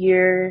was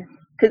here.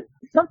 Because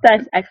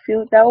sometimes I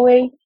feel that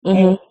way,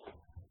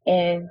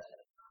 and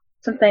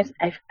sometimes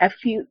I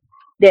feel.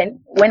 Then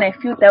when I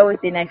feel that way,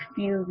 then I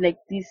feel like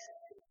this.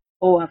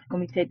 Oh, I've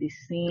committed the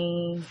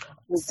sin.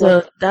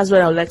 So that's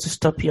where I would like to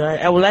stop you.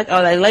 I would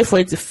like for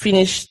you to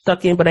finish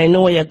talking, but I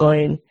know where you're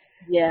going.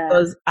 Yeah.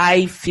 Because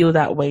I feel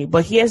that way.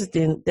 But here's the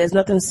thing, there's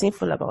nothing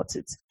sinful about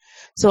it.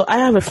 So I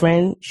have a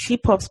friend, she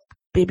pops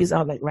babies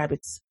out like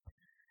rabbits.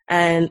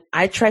 And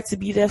I tried to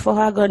be there for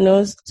her, God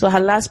knows. So her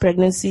last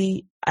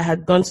pregnancy, I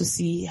had gone to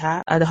see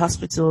her at the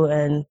hospital,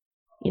 and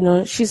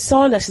she's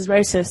someone that she's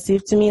very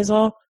sensitive to me as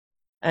well.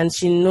 And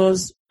she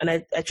knows, and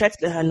I tried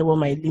to let her know what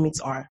my limits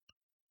are.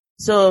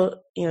 So,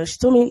 she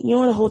told me, you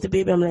want to hold the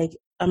baby? I'm like,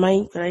 can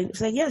I?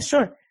 She's like, yeah,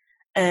 sure.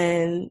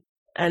 And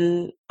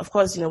of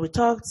course, we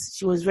talked.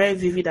 She was very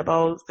vivid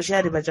because she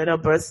had a vaginal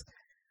birth.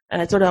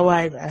 And I told her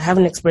why I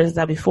haven't experienced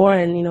that before.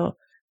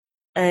 And,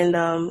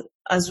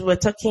 as we were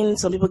talking,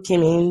 some people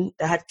came in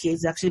that had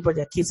kids. They actually brought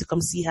their kids to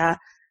come see her.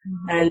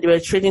 Mm-hmm. And they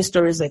were trading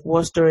stories like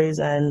war stories.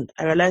 And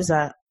I realized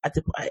that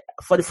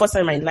for the first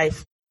time in my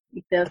life,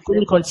 I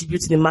couldn't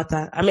contribute to the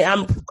matter. I mean,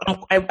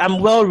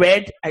 I'm well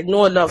read. I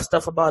know a lot of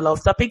stuff about a lot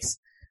of topics.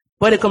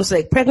 But when it comes to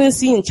like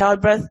pregnancy and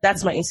childbirth,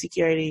 that's my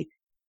insecurity.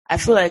 I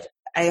feel like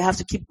I have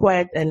to keep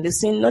quiet and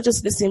listen, not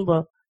just listen,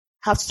 but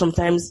have to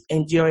sometimes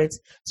endure it.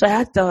 So I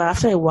had to tell her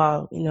after a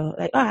while,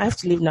 I have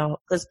to leave now.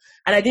 And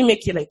I didn't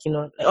make it like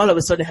all of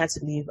a sudden I had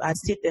to leave. I had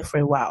stayed there for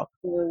a while.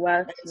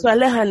 So I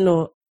let her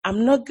know, I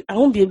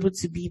won't be able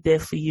to be there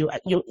for you.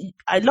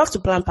 I love to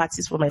plan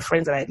parties for my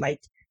friends that I like.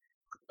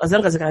 As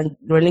long as I can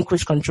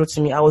relinquish control to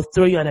me, I will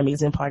throw you an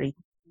amazing party.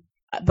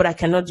 But I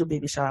cannot do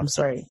baby shower. I'm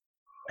sorry.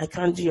 I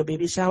can't do your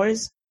baby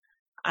showers.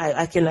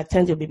 I can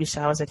attend your baby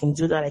showers. I can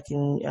do that.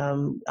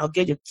 I'll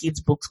get your kids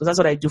books because that's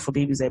what I do for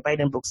babies. I buy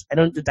them books. I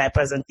don't do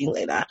diapers and things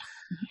like that.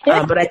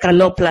 But I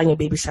cannot plan your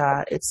baby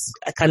shower.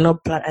 I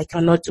cannot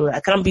do it. I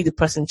can't be the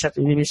person in charge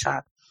of your baby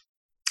shower.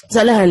 So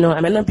I let her know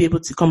I might not be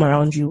able to come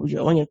around you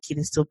when your kid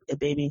is still a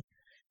baby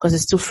because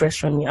it's still fresh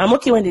from me. I'm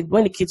okay when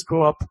the kids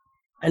grow up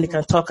and they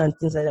can talk and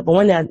things like that. But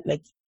when they're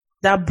like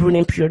that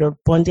brooding period of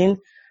bonding,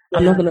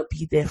 I'm not going to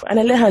be there. And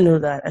I let her know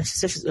that. And she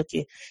said she's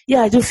okay.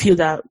 Yeah, I do feel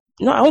that.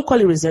 No, I won't call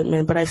it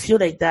resentment, but I feel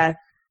like that.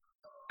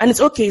 And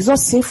it's okay. It's not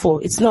sinful.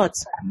 It's not.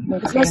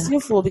 Okay. It's not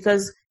sinful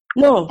because,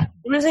 the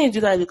reason you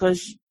do that is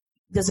because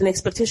there's an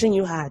expectation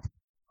you had.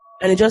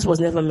 And it just was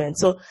never meant.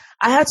 So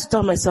I had to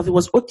tell myself it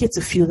was okay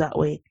to feel that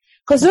way.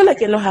 Because it's not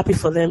like you're not happy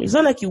for them. It's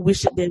not like you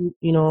wish them,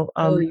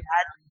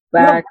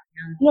 bad.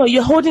 No,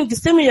 you're holding the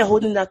same way you're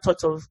holding that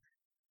thought of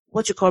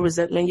what you call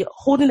resentment. You're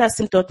holding that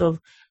same thought of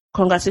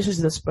congratulations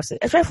to this person,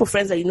 especially for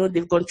friends that you know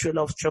they've gone through a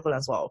lot of struggle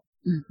as well.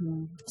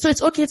 Mm-hmm. So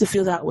it's okay to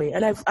feel that way.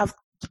 And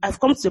I've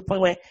come to the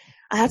point where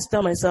I had to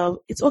tell myself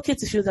it's okay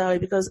to feel that way,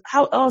 because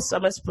how else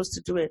am I supposed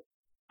to do it?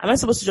 Am I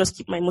supposed to just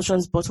keep my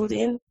emotions bottled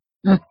in?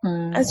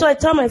 Mm-hmm. And so I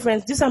tell my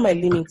friends, these are my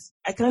limits.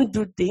 I can't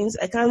do things.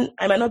 I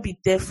might not be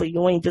there for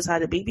you when you just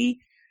had a baby.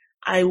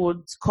 I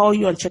would call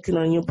you and check in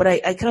on you, but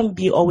I can't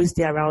be always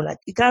there around. Like,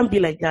 it can't be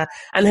like that,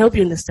 and help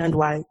you understand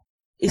why.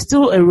 It's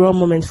still a raw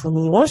moment for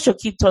me. Once your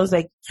kid turns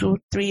like 2-3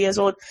 years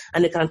old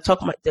and they can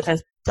talk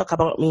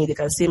about me, they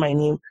can say my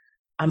name,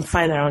 I'm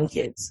fine around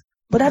kids.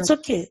 But that's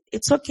okay.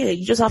 It's okay.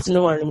 You just have to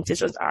know what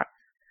limitations are.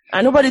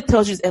 And nobody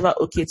tells you it's ever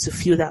okay to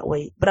feel that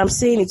way. But I'm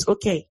saying it's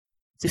okay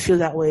to feel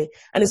that way.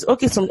 And it's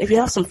okay if you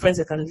have some friends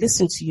that can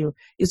listen to you,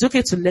 it's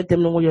okay to let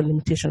them know what your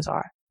limitations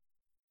are.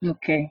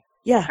 Okay.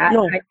 Yeah,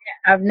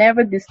 I've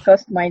never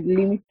discussed my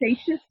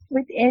limitations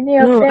with any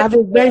of them. No, I've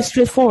been very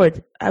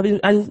straightforward.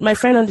 And my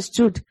friend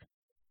understood.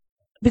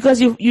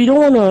 Because you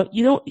don't want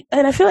to,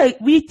 and I feel like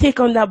we take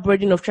on that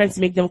burden of trying to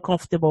make them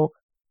comfortable.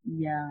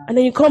 Yeah. And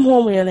then you come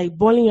home and you're like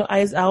bawling your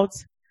eyes out.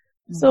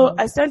 Mm-hmm. So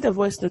I sent a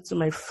voice note to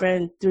my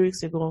friend 3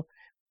 weeks ago.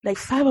 Like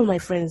 5 of my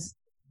friends,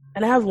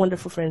 and I have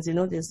wonderful friends, you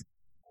know this,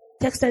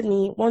 texted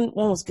me. One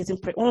was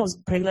one was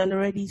pregnant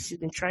already. She's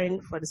been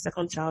trying for the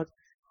second child,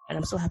 and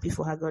I'm so happy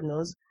for her, God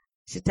knows.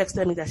 She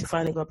texted me that she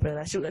finally got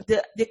pregnant.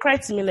 They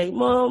cried to me like,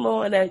 Mom,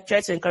 and I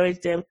tried to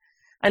encourage them.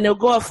 And they'll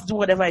go off, do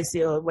whatever I say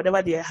or whatever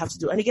they have to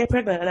do. And they get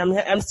pregnant. And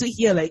I'm still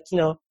here, like,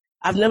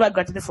 I've never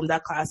graduated from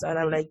that class. And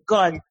I'm like,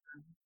 God,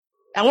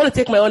 I want to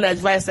take my own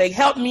advice. Like,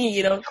 help me,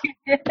 And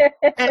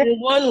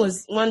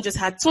one just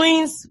had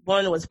twins.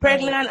 One was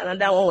pregnant.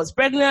 Another one was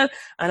pregnant.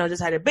 And I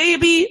just had a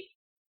baby.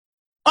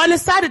 On a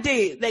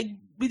Saturday, like,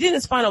 within the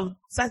span of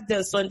Saturday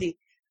and Sunday,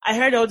 I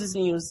heard all this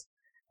news.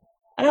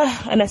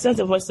 And I sent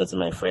a voice note to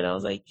my friend. I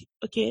was like,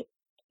 okay,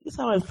 this is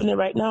how I'm feeling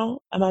right now.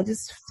 I'm at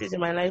this stage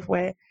in my life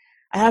where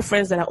I have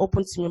friends that are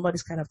open to me about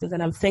this kind of things,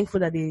 and I'm thankful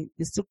that they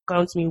still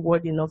count me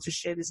worthy enough to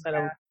share this kind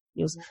of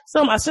news.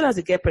 So as soon as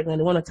they get pregnant,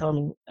 they want to tell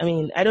me. I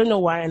mean, I don't know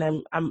why,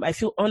 and I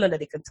feel honored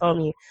that they can tell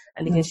me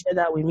and they can share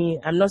that with me.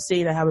 I'm not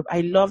saying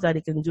I love that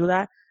they can do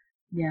that.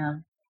 Yeah.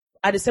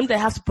 At the same time,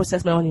 I have to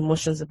process my own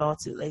emotions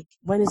about it. Like,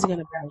 when is it gonna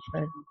be my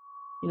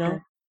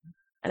friend?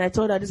 And I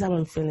told her this is how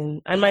I'm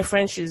feeling. And my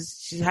friend,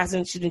 she's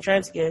been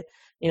trying to get,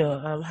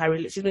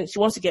 she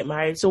wants to get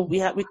married. So we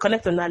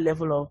connect on that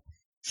level of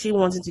she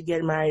wanting to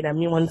get married and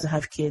me wanting to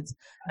have kids.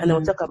 And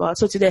we'll talk about,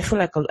 so today I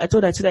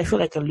told her today I feel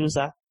like a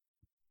loser.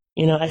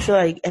 I feel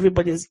like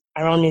everybody's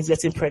around me is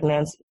getting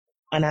pregnant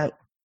and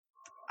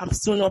I'm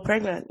still not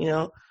pregnant,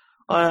 or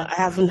I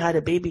haven't had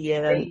a baby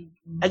yet. And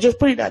I just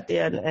put it out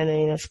there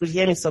and she could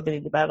hear me sobbing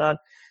in the background.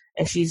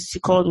 And she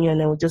called me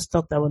and then we just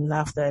talked and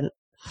laughed and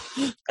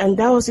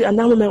that was it. And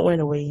that moment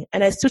went away.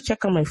 And I still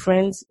check on my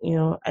friends.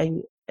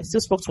 I still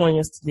spoke to one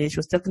yesterday. She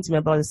was talking to me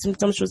about the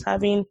symptoms she was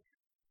having.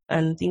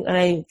 And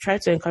I try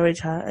to encourage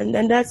her,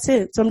 and that's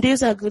it. Some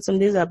days are good, some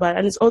days are bad,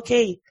 and it's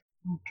okay.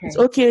 It's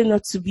okay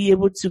not to be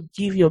able to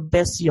give your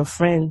best to your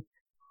friend,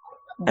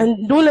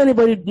 and don't let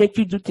anybody make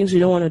you do things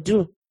you don't want to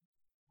do.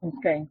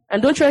 Okay.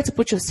 And don't try to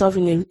put yourself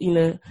in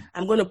a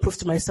I'm going to prove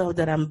to myself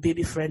that I'm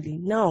baby friendly.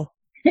 No,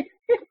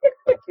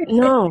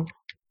 no.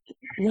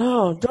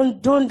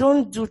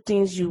 Don't do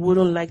things you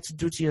wouldn't like to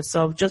do to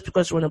yourself just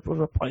because you want to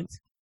prove a point.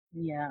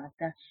 Yeah.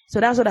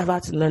 So that's what I've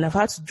had to learn. I've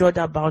had to draw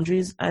down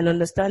boundaries and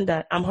understand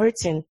that I'm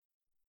hurting.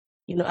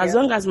 As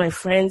long as my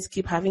friends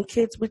keep having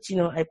kids, which,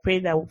 I pray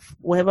that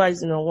whoever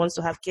is, wants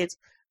to have kids,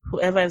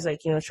 whoever is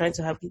like, trying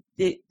to have kids,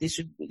 they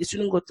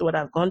shouldn't go through what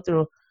I've gone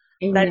through.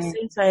 Amen. But at the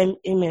same time,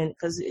 amen,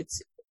 because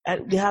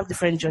we have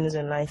different journeys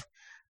in life.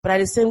 But at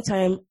the same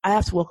time, I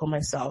have to work on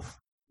myself.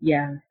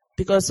 Yeah.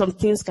 Because some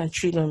things can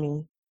trigger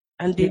me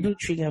and they do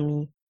trigger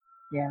me.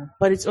 Yeah.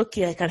 But it's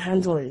okay. I can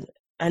handle it.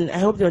 And I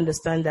hope they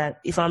understand that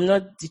if I'm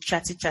not the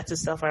chatty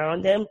stuff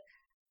around them,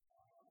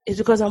 it's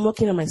because I'm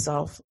working on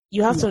myself.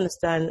 You have to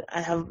understand, I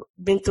have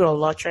been through a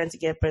lot trying to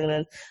get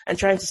pregnant and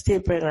trying to stay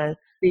pregnant.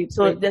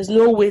 So there's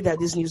no way that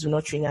this news will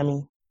not trigger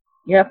me.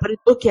 Yeah. But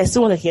it's okay. I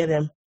still want to hear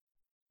them.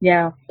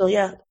 Yeah. So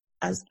yeah,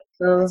 that's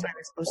my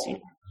response to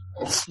you.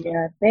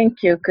 Yeah,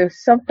 thank you.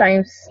 Because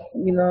sometimes,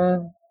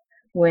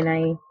 when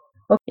I...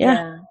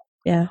 Yeah.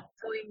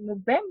 So in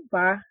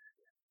November...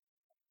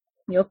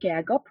 Okay,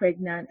 I got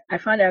pregnant. I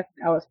found out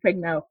I was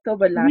pregnant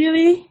October last year.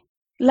 Really?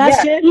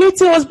 Last year? Me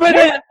too. I was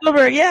pregnant in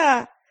October.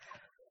 Yeah.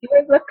 It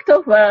was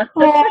October.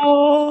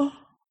 Oh.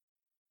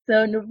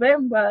 So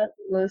November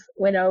was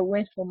when I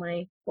went for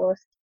my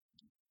first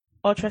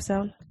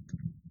ultrasound.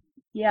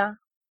 Yeah.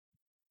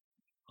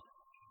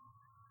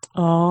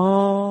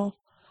 Oh.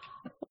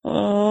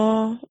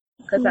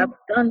 Because I've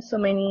done so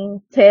many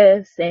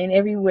tests and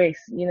everywhere,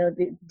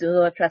 the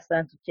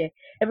ultrasound to check.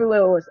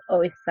 Everywhere was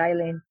always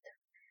silent.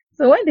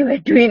 So when they were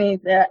doing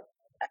it,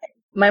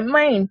 my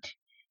mind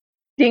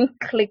didn't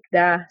click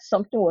that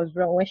something was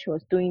wrong when she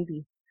was doing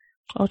the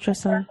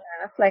ultrasound.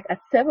 That's like at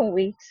 7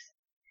 weeks.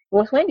 It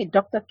was when the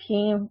doctor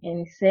came and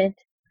he said,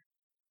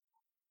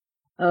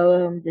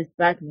 There's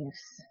bad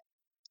news.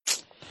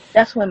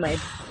 That's when my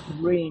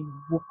brain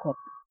woke up.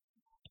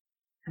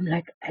 I'm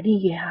like, I didn't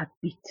hear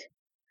heartbeat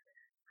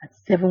at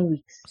 7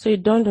 weeks. So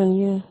it dawned on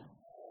you.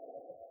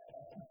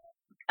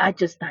 I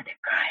just started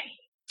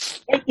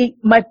crying.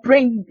 My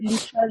brain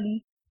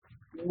literally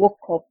woke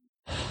up.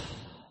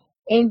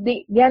 And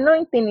the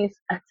annoying thing is,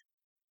 at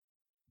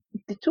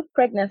the 2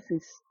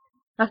 pregnancies,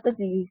 after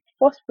the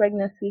first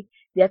pregnancy,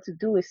 they had to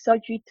do a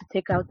surgery to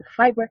take out the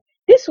fiber.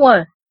 This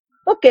one,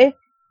 okay,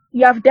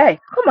 you have died.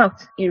 Come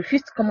out. He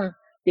refused to come out.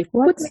 They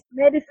What? put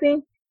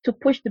medicine to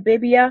push the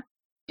baby out.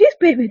 This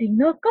baby did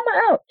not come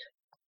out.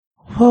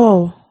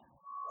 Whoa.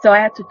 So I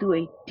had to do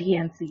a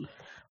DNC.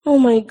 Oh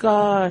my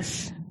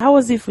gosh. How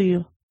was it for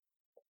you?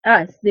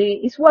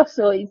 It's what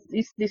so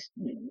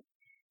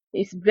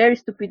it's very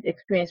stupid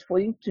experience for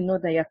you to know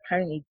that you're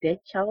carrying a dead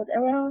child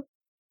around,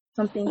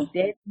 something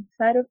dead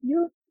inside of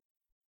you,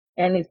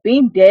 and it's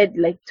been dead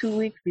like 2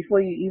 weeks before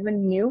you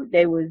even knew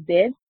that it was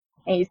dead,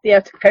 and you still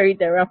have to carry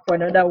it around for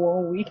another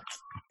 1 week.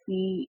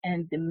 See,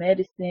 and the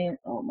medicine,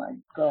 oh my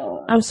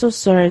god. I'm so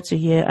sorry to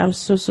hear. I'm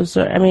so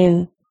sorry. I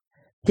mean,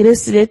 did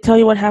they tell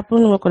you what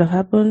happened? What could have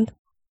happened?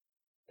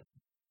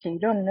 You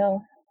don't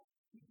know.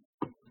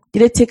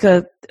 Did they take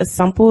a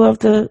sample of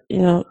the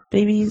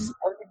babies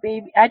Of the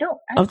baby,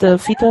 of the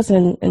fetus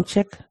and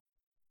check?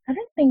 I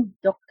don't think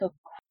doctor.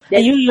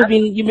 And you've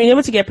been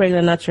able to get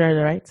pregnant naturally,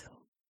 right?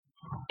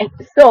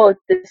 So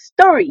the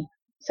story.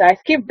 So I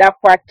skipped that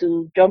part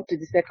to jump to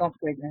the second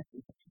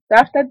pregnancy. So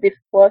after the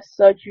first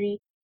surgery,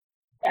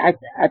 I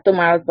told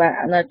my husband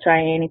I'm not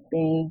trying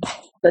anything.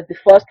 But the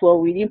first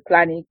one we didn't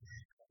plan it.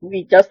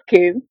 We just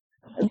came.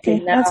 Okay,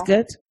 now that's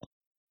good.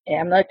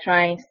 I'm not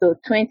trying. So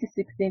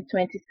 2016,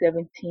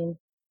 2017,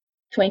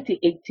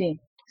 2018.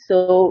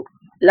 So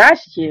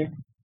last year,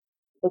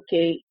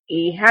 okay,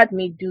 he had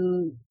me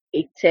do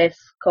a test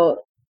called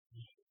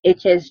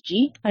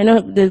HSG. I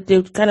know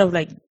they kind of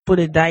like put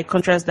a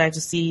contrast dye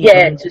to see.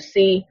 Yeah, to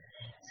see.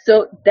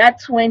 So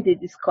that's when they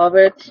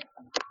discovered,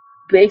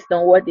 based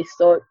on what they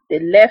saw, the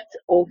left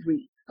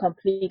ovary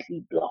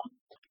completely blocked.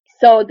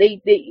 So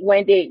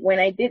when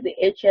I did the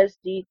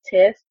HSG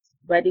test,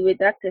 by the way,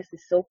 that test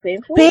is so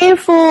painful.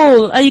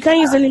 Painful. You can't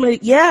use any.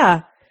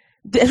 Yeah.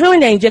 Especially when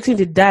they're injecting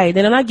the dye,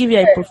 they do not give you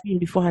ibuprofen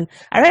beforehand.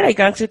 I read I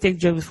can actually take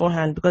drugs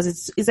beforehand because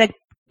it's like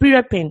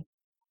period pain.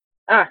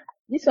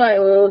 This one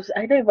was,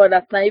 I don't even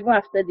understand, even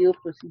after the whole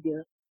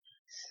procedure.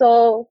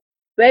 So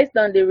based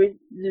on the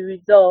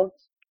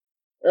results,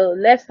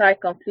 left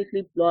side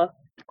completely blocked,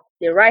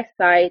 the right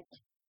side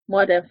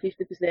more than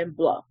 50%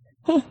 blocked,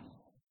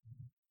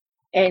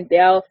 and they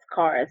are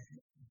scars.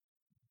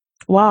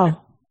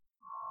 Wow.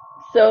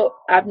 So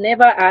I've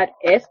never had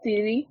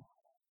STD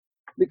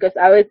because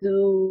I always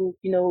do,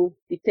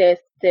 the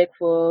test, check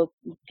for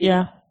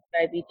Yeah.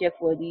 HIV, check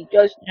for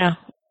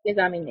since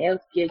I'm in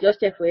healthcare, just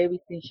check for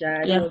everything.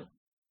 Yeah.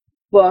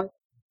 But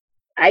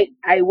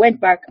I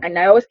went back and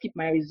I always keep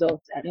my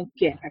results. I don't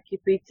care. I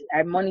keep it.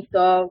 I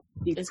monitor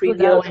the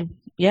previous.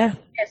 Yeah.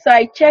 So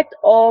I checked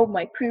all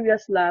my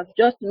previous labs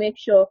just to make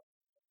sure.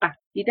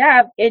 Did I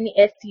have any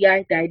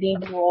STI that I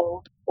didn't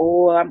know,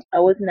 or I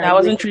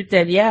wasn't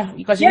treated? Yeah,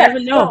 because you never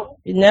know.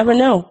 You never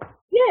know.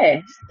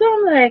 Yeah. So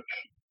I'm like,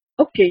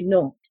 okay,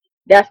 no,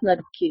 that's not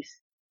the case.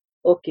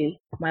 Okay,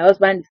 my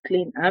husband is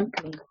clean. I'm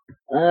clean.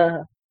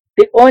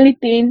 The only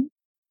thing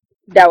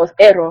that was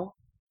error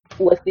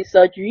was the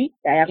surgery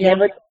that I have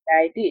never done that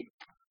I did.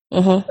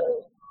 Mm-hmm.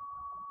 So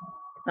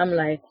I'm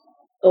like,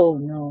 oh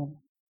no.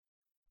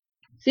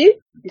 See,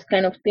 these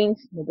kind of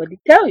things nobody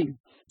tell you.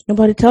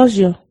 Nobody tells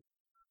you.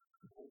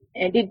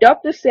 And the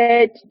doctor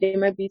said there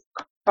might be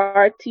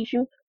scar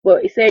tissue,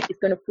 but he said it's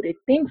gonna put a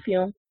thin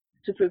film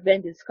to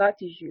prevent the scar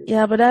tissue.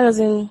 Yeah, but that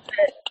doesn't,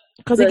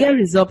 because it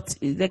gets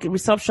like a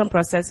resorption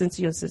process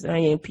into your system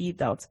and you pee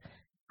it out.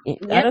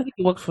 I don't think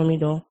it worked for me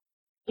though.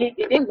 It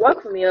didn't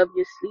work for me,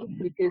 obviously,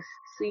 because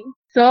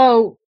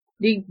so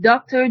the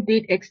doctor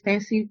did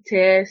extensive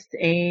tests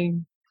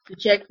and to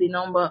check the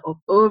number of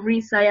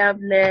ovaries I have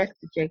left,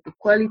 to check the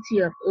quality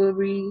of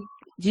ovary.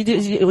 Did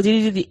you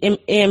do the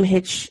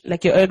AMH,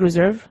 like your egg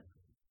reserve?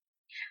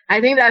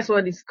 I think that's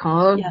what it's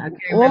called. Yeah.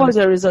 What was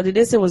your result? Did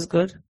they say it was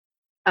good?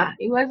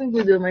 It wasn't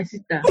good though, my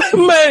sister.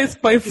 Mine is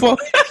 0.4.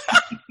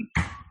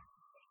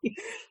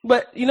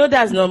 But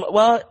that's normal.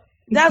 Well,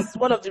 that's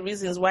one of the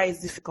reasons why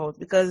it's difficult,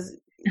 because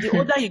the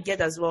older you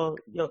get as well,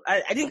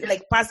 I think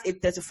like past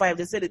 8:35,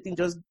 they say the thing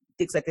just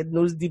takes like a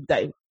nose deep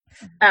dive.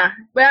 But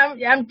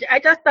I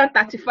just turned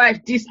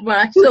 35 this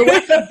March, so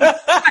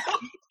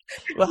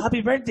well,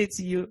 happy birthday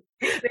to you,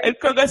 and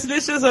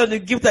congratulations on the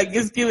gift I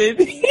just given.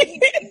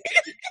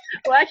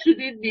 Why should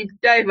it be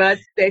dive at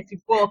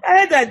 34? I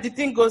heard that the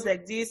thing goes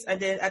like this,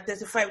 and then at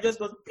 35, it just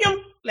goes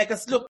like a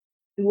slope.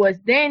 It was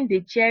then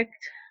they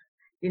checked.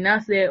 They now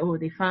say,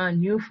 they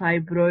found new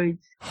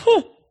fibroids,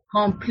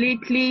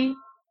 completely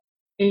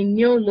a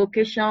new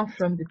location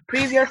from the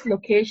previous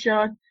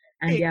location,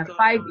 and they are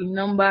 5 in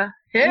number.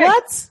 Hey.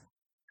 What?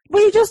 But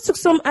you just took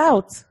some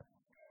out.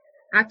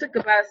 I took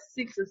about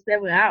 6 or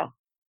 7 out.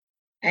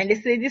 And they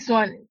say this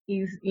one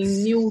is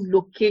in new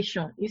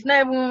location. It's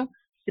not even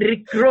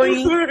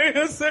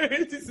regrowing.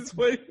 Sorry, this is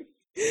funny.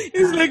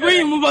 It's like when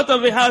you move out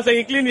of a house and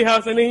you clean the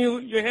house and then you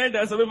hear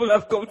that some people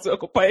have come to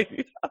occupy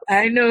it.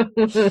 I know.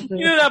 You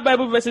know that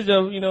Bible message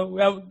of, we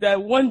have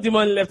that one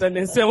demon left and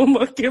then 7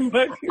 more came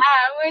back.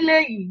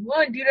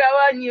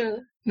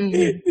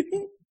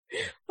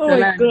 Oh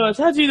my gosh,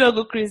 how do you not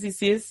go crazy,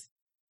 sis?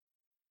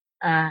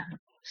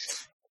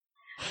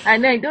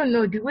 And I don't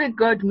know, the way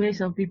God made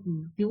some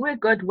people, the way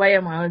God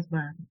wired my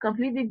husband,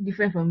 completely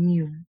different from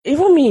you.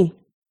 Even me.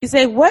 It's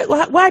like, why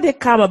are they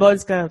calm about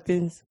this kind of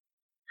things?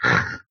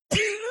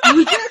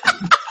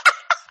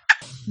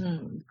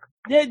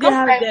 They're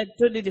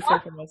totally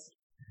different from us.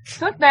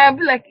 Sometimes I'll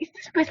be like, is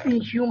this person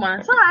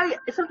human? Sometimes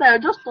I'll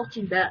just touch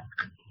him that.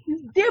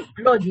 Is there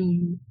blood in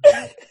you?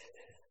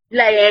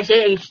 Like,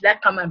 should I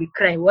come and be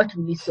crying? What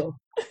will he solve?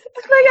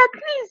 It's like, at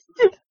least,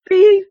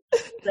 please.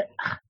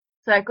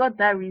 So I got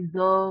that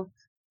result,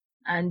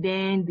 and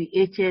then the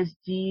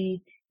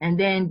HSG, and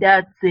then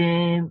that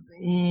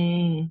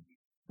anything,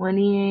 what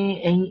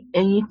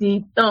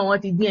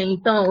is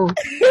anything?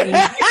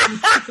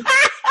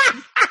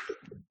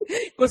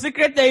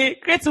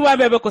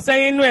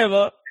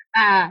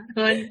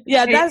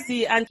 Yeah, that's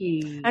the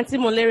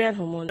anti-malarial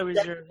hormone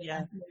reserve.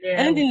 Yeah,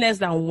 anything less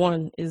than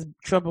 1 is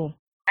trouble.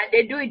 And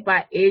they do it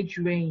by age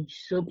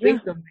range, so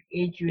based on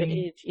the age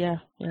range. Yeah.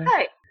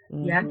 Right.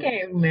 Yeah, I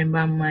can't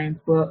remember mine,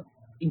 but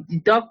the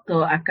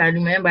doctor, I can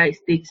remember his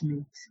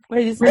statement. What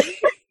did he say?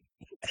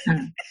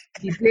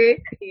 He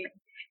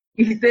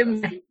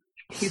said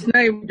it's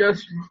not even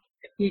just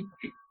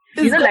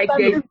like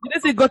this. Did they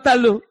say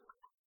Gotalo?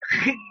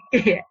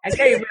 Yeah, I can't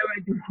remember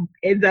the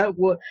exact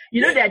word.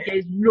 You know that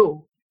there's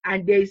low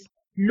and there's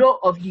low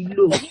of the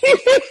low.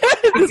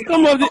 The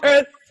scum of the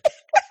earth.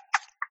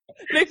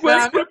 Like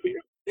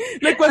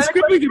we're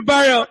scraping the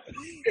barrel.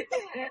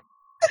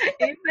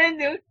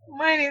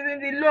 Mine is in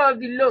the low of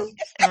the low.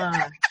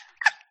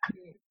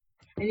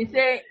 And he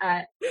said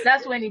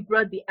that's when he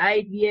brought the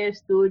IVF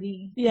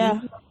story.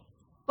 Yeah.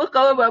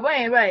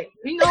 Right.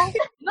 You know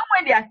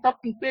when they are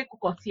talking,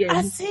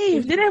 as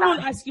if they didn't even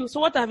ask you. So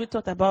what have you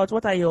thought about?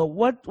 What are your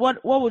what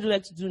would you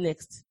like to do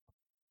next?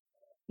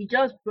 He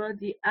just brought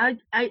I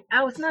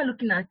was not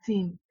looking at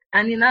him,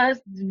 and he now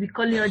be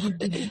calling all this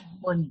big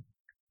money.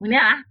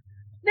 And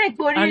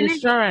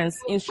insurance,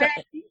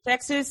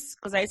 Texas,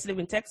 because I used to live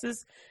in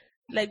Texas.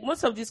 Like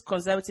most of these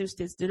conservative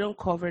states, they don't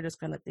cover those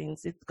kind of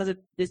things because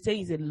they say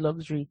it's a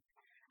luxury,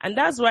 and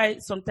that's why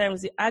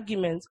sometimes the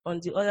argument on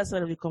the other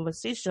side of the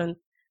conversation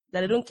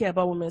that they don't care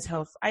about women's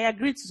health. I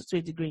agree to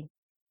a degree.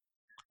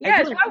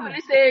 Yes, why would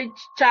you say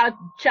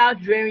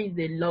child rearing is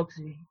a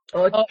luxury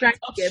or trying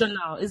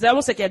optional? It's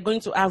almost like you're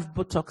going to have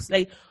Botox.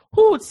 Like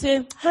who would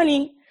say,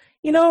 honey,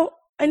 I know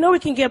we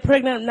can get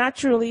pregnant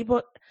naturally,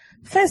 but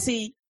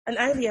fancy an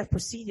IVF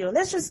procedure.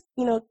 Let's just,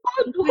 who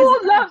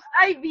loves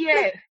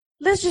IVF?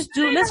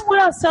 Let's put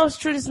ourselves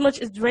through this much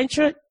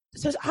adventure.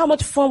 Just how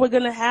much fun we're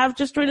going to have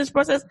just during this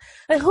process.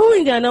 Like who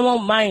in their normal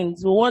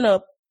minds will want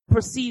to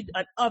proceed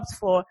and opt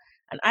for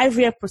an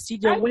IVF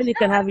procedure when they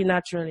can have it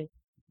naturally?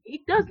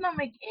 It does not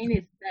make any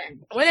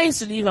sense. When I used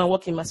to live and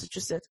work in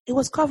Massachusetts, it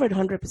was covered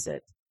 100%.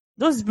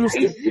 Those blue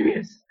states,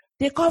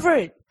 they cover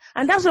it.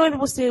 And that's why when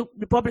people say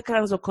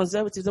Republicans or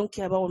conservatives don't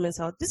care about women's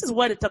health. This is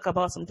what they talk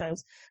about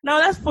sometimes. Now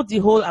let's put the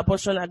whole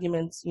abortion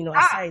argument,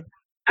 aside.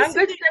 I'm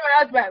going to tell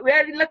my husband, we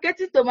are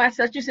relocated to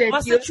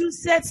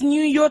Massachusetts,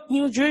 New York,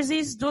 New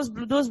Jersey, those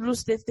blue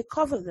states, they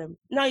cover them.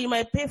 Now you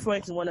might pay for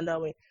it in one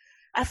another way.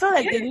 I feel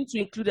like they need to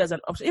include it as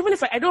an option. Even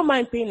if I don't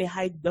mind paying a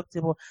high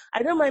deductible,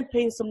 I don't mind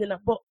paying something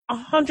but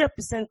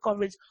 100%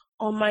 coverage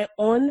on my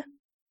own,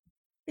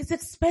 it's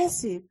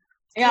expensive.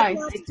 Yeah, some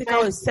people have to take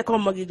out a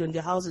second mortgage on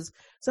their houses.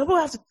 Some people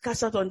have to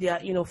cash out on their,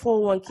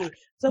 401k.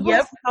 Some people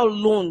have to take out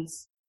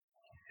loans.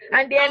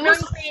 And they are not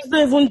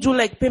don't even do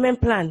like payment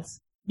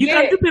plans. You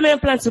can do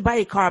payment plans to buy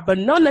a car, but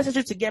not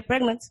necessarily to get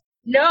pregnant.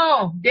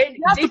 No,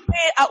 you have to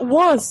pay at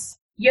once.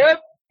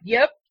 Yep.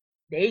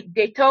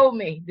 They told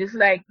me this,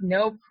 like,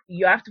 nope,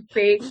 you have to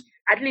pay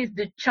at least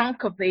the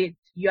chunk of it.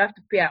 You have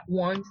to pay at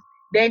once.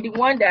 Then the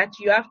one that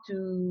you have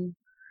to,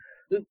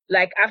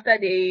 like, after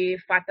they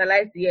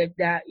fertilize the egg,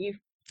 that if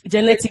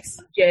genetics,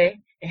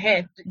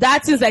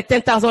 that is like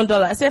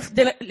 $10,000. I said,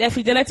 if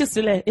genetics,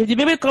 if the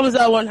baby comes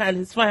out one hand,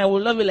 it's fine. I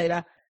will love it like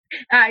that.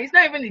 It's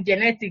not even the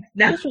genetics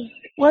now.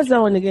 What's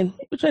that one again?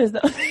 Which one is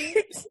that?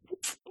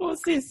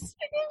 What's this?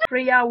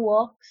 Prayer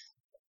works.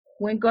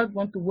 When God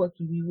wants to work,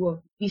 He will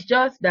work. It's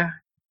just that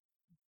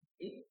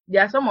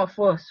there are some of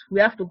us, we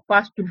have to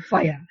pass through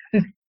fire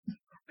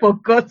for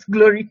God's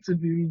glory to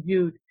be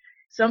revealed.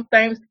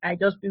 Sometimes I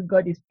just feel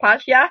God is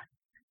partial.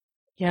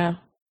 Yeah.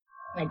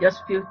 I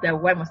just feel that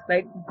why must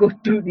I go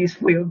through this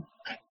for His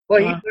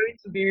glory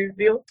to be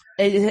revealed?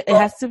 It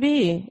has to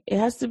be. It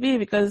has to be,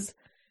 because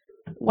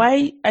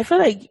why? I feel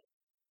like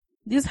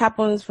this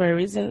happens for a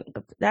reason.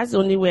 That's the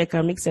only way I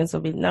can make sense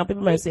of it. Now,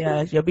 people might say,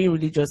 you're being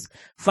religious.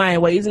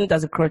 Fine, we're using it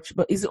as a crutch.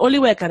 But it's the only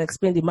way I can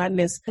explain the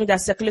madness that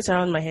circulates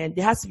around my head.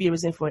 There has to be a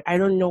reason for it. I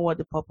don't know what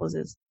the purpose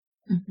is.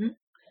 Mm-hmm.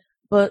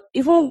 But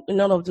even in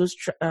all of those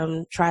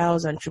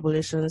trials and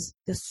tribulations,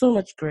 there's so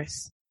much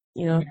grace,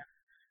 Yeah.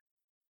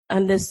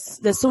 and there's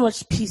so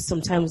much peace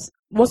sometimes,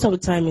 most of the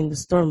time in the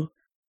storm,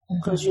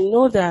 because Mm-hmm. you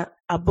know that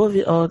above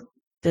it all,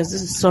 there's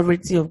this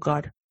sovereignty of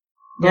God.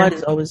 God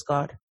is always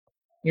God.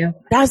 Yeah.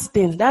 That's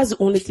the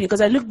only thing.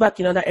 Because I look back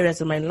in other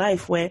areas of my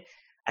life where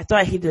I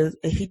thought I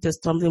hit a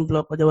stumbling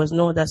block, but there was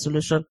no other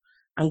solution,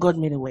 and God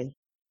made a way.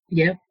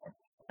 Yeah.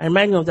 I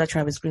remind me of that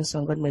Travis Green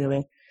song, God made a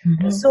way.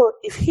 Mm-hmm. And so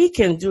if he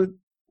can do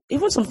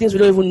even some things we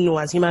don't even know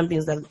as human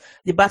beings, that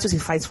the battles he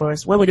fights for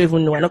us, when we don't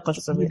even know, we're not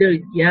conscious of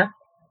it. Yeah.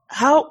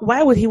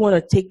 Why would he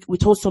want to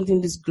withhold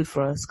something this good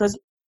for us? Because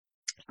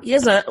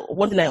here's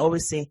one thing I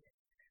always say,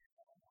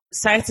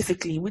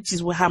 scientifically, which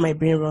is how my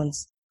brain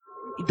runs,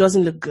 it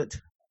doesn't look good.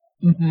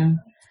 Mm-hmm.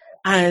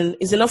 And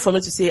it's enough for me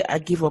to say I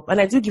give up.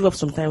 And I do give up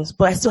sometimes,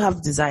 but I still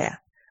have desire.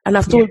 And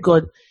I've told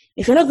God,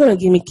 if you're not going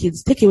to give me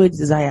kids, take away the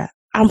desire.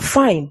 I'm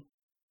fine.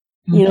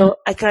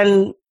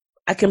 Mm-hmm.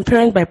 I can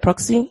parent by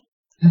proxy.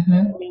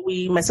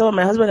 Mm-hmm. Myself and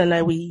my husband and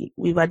I,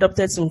 we've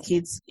adopted some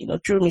kids,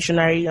 through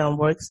missionary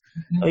works.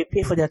 Mm-hmm. And we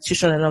pay for their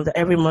tuition and all that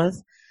every month.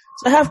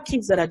 So I have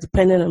kids that are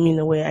dependent on me in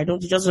a way.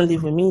 They just don't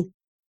live with me.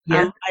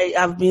 Yeah.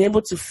 I've been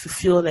able to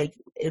fulfill like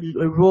a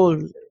role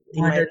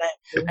in my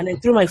life. And then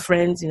through my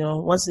friends,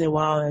 once in a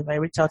while, if I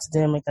reach out to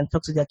them, I can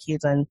talk to their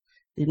kids and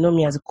they know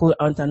me as a cool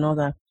aunt and all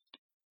that.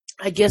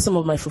 I get some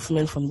of my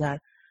fulfillment from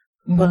that.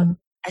 Mm-hmm. But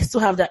I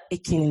still have that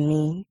aching in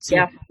me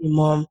to be a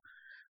mom.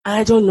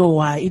 I don't know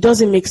why. It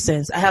doesn't make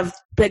sense. I have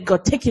begged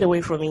God, take it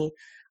away from me.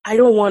 I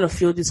don't want to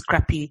feel this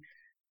crappy.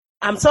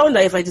 I'm someone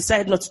that if I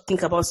decide not to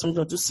think about something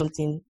or do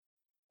something,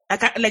 I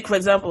can, like, for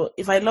example,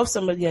 if I love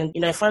somebody and,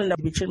 I find out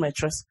you betrayed my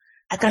trust,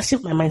 I can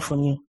shift my mind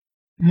from you.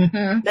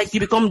 Mm-hmm. Like, you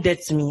become dead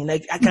to me.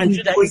 Like, I can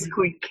do that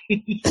quick.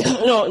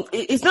 No,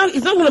 it's not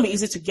going to be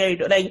easy to get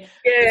rid of. Like,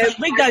 if I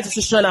make that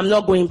decision, I'm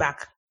not going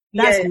back.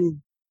 That's me.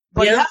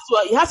 But you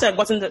have to have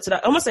gotten to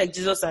that, almost like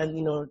Jesus and,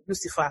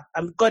 Lucifer.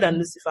 God and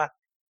Lucifer.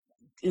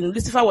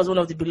 Lucifer was one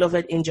of the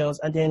beloved angels,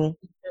 and then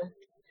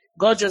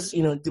God just,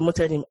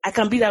 demoted him. I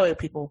can be that way with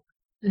people.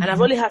 Mm-hmm. And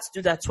I've only had to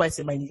do that twice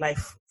in my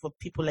life for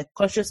people, like,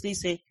 consciously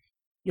say,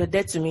 you're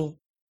dead to me.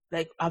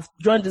 Like, I've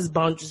drawn these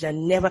boundaries, they're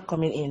never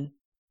coming in.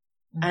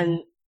 Mm-hmm. And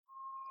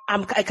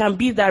I can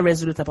be that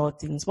resolute about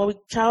things. But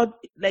with child,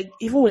 like,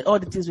 even with all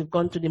the things we've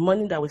gone through, the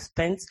money that we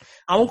spent,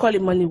 I won't call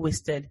it money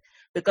wasted.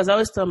 Because I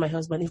always tell my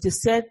husband, if they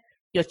said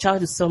your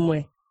child is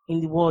somewhere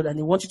in the world and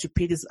they want you to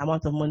pay this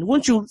amount of money,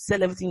 won't you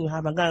sell everything you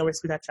have and go and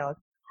rescue that child?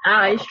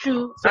 It's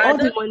true. So all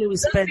the money we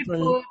spent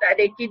on that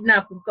they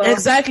kidnap.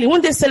 Exactly.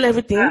 Won't they sell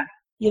everything?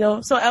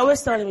 So I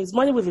always tell him it's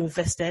money we've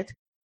invested,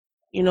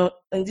 in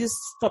this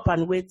stop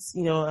and wait,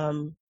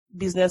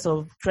 business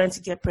of trying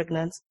to get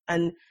pregnant,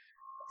 and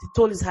the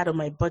toll is hard on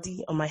my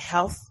body, on my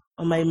health,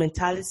 on my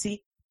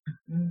mentality.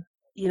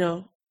 Mm-hmm.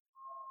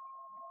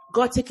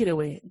 God, take it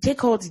away.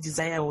 Take all the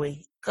desire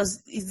away.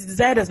 Because it's the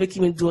desire that's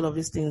making me do all of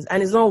these things.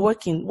 And it's not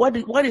working. What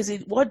is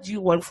it? What do you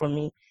want from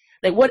me?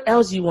 Like, what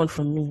else do you want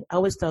from me? I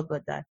always tell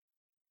God that.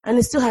 And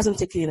it still hasn't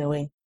taken it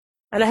away.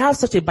 And I have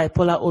such a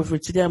bipolar over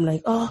it. Today I'm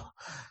like, oh,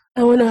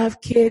 I want to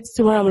have kids.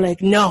 Tomorrow I'm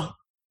like, no.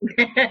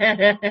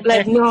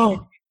 Like,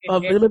 no. Or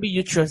maybe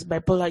uterus,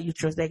 bipolar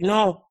uterus. Like,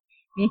 no.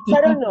 So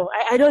I don't know.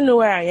 I don't know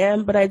where I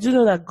am, but I do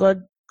know that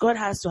God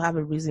has to have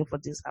a reason for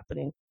this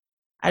happening.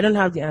 I don't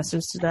have the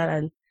answers to that.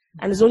 And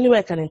it's the only way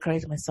I can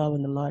encourage myself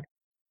in the Lord.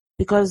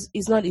 Because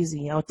it's not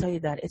easy. I'll tell you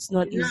that. It's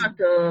not easy.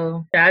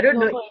 I don't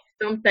know.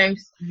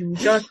 Sometimes you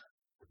just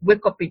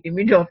wake up in the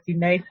middle of the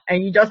night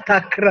and you just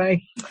start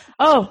crying.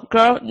 Oh,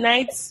 girl,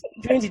 nights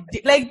during the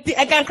day. Like,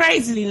 I can cry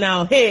easily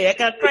now. Hey, I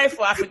can cry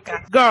for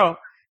Africa. Girl,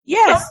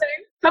 yes.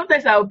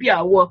 Sometimes I'll be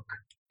at work.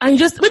 And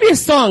just maybe a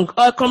song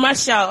or a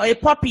commercial or a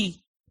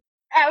puppy.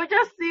 I will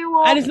just see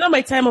one. And it's not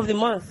my time of the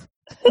month.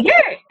 Yeah.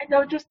 And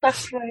I'll just start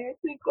crying.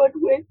 I say, God,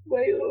 where's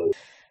my own?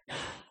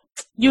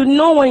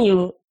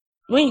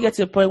 When you get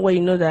to a point where you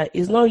know that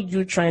it's not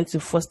you trying to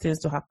force things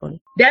to happen.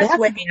 That's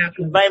when it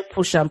happens. Divine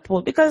push and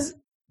pull. Because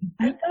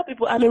I tell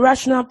people I'm a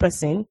rational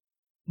person.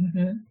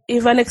 Mm-hmm.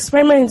 If an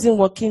experiment isn't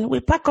working, we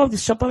pack up the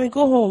shop and we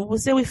go home. We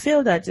say we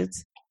failed at it.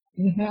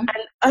 Mm-hmm. And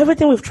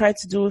everything we've tried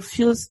to do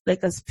feels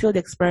like a failed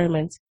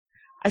experiment.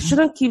 I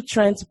shouldn't keep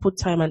trying to put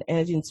time and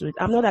energy into it.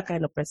 I'm not that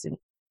kind of person.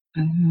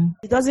 Mm-hmm.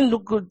 It doesn't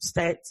look good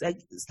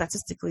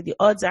statistically. The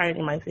odds aren't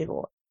in my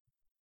favor.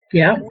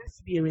 Yeah. There has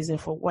to be a reason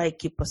for why I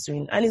keep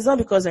pursuing. And it's not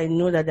because I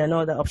know that there are no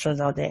other options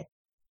out there.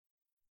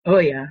 Oh,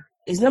 yeah.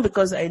 It's not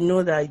because I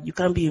know that you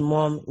can't be a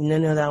mom in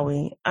any other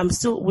way. I'm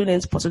still willing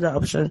to pursue that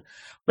option.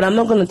 But I'm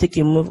not going to take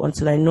a move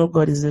until I know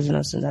God is leading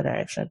us in that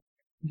direction.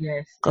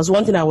 Yes. Because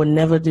one thing I would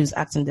never do is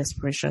act in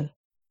desperation.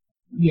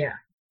 Yeah.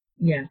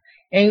 Yeah.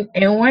 And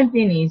one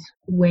thing is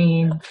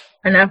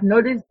and I've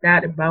noticed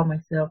that about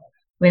myself,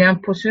 when I'm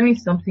pursuing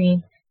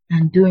something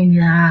and doing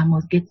it, I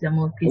must get it.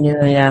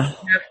 Yeah.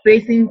 I'm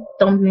facing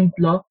stumbling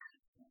block.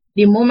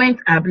 The moment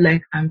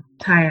I'm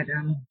tired,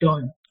 I'm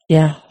done.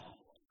 Yeah.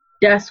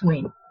 That's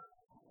when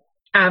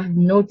I've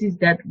noticed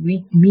that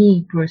with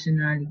me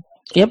personally.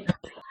 Yep.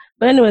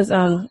 But anyways,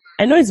 I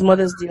know it's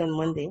Mother's Day on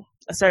Monday.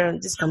 sorry, on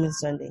this coming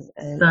Sunday.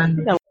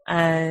 Sunday.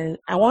 And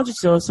I want you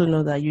to also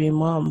know that you're a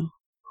mom.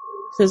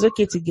 So it's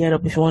okay to get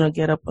up if you want to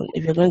get up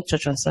if you're going to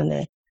church on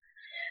Sunday.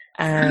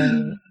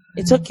 And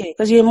it's okay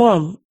because you're a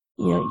mom.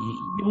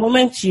 The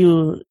moment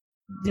you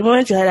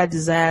had that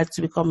desire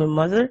to become a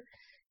mother,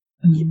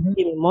 you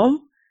became a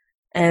mom.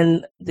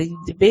 And the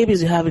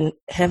babies you have in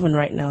heaven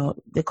right now,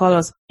 they call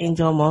us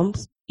angel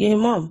moms. You're a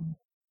mom.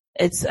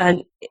 It's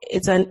an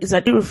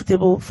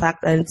irrefutable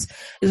fact, and it's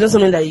not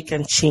something that you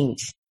can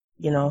change.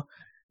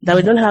 That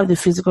we don't have the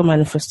physical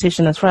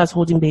manifestation as far as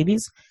holding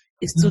babies.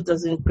 It still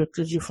doesn't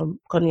preclude you from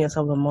calling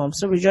yourself a mom.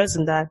 So rejoice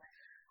in that.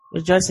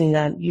 Rejoice in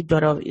that, you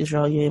daughter of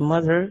Israel, you're a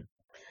mother.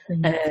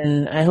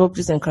 And I hope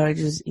this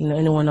encourages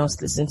anyone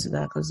else listening to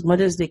that, because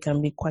Mother's Day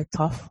can be quite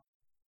tough.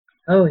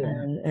 Oh yeah.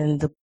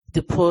 And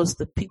the posts,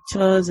 the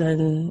pictures,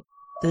 and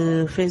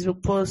the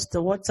Facebook posts,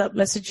 the WhatsApp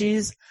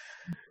messages.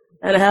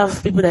 And I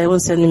have people that even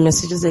send me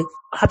messages like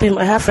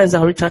I have friends that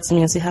will reach out to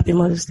me and say Happy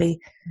Mother's Day.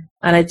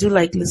 And I do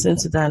like listening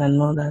to that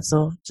and all that.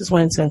 So just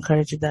wanted to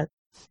encourage you that,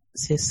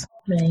 sis.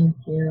 Thank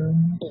you.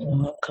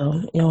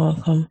 You're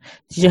welcome.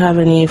 Did you have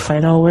any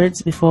final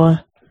words before?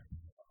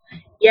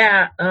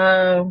 Yeah,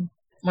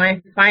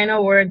 my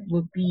final word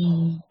would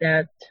be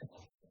that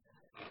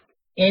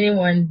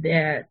anyone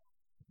that,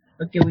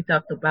 we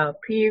talked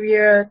about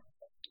period.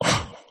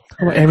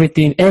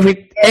 Everything out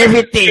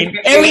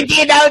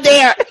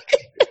there.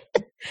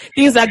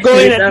 Things are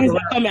going and things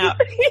are coming out.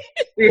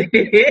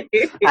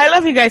 I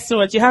love you guys so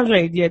much. You have no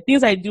idea.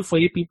 Things I do for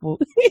you people.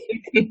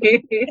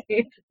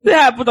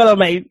 I put all of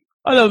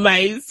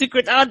my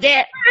secrets out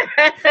there.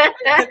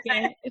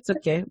 It's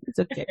okay.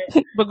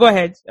 But go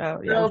ahead.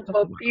 So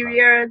for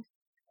period,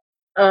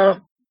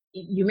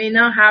 you may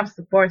not have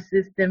support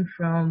system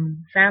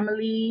from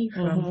family,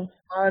 from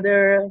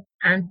mother,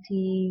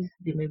 aunties.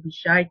 They may be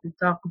shy to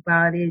talk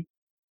about it,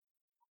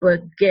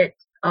 but get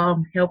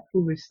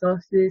helpful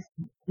resources.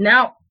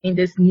 Now in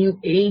this new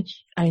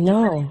age, I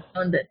know,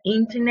 on the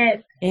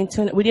internet.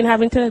 We didn't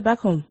have internet back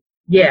home.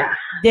 Yeah.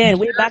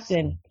 Way back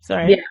then.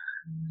 Sorry. Yeah.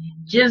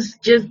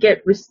 Just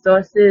get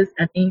resources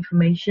and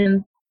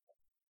information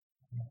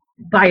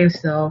by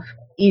yourself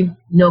if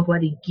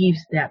nobody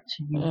gives that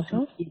to you.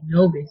 You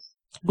know this.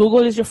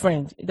 Google is your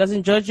friend. It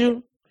doesn't judge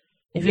you.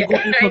 If you go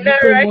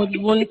incognito mode,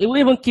 it won't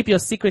even keep your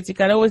secrets. You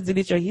can always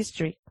delete your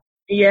history.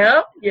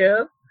 Yeah.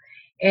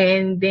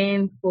 And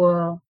then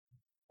for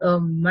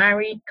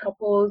married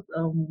couples,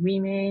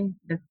 women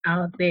that's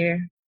out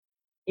there,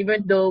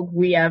 even though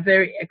we are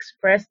very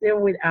expressive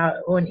with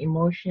our own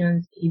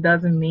emotions, it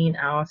doesn't mean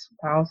our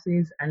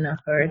spouses are not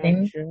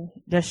hurting.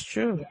 That's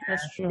true. Yeah,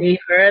 that's true. They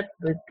hurt,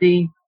 but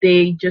they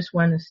just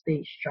want to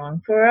stay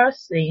strong for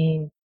us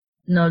and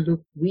not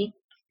look weak,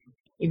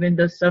 even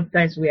though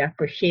sometimes we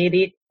appreciate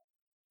it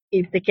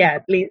if they can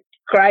at least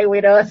cry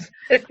with us.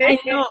 I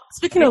know.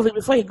 Speaking of it,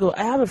 before you go,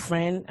 I have a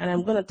friend, and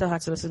I'm going to tell her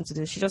to listen to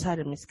this. She just had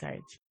a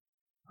miscarriage.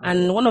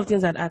 And one of the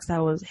things I'd asked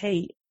her was,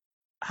 hey,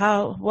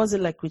 how was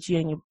it like with you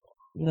and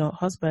your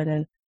husband?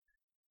 And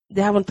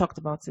they haven't talked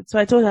about it. So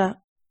I told her,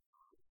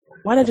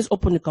 why not just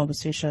open the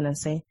conversation and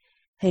say,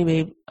 hey,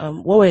 babe,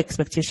 what were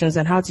expectations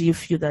and how do you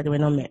feel that they were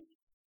not met?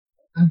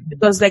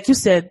 Because like you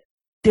said,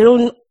 they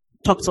don't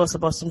talk to us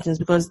about some things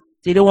because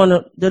they don't want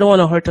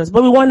to hurt us,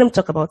 but we want them to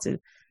talk about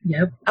it.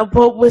 Yep.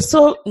 But we're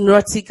so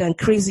neurotic and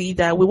crazy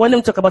that we want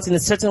them to talk about it in a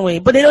certain way,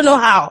 but they don't know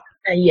how.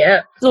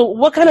 Yeah. So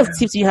what kind of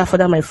tips do you have for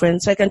that, my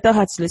friend? So I can tell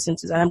her to listen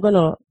to that. I'm going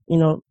to,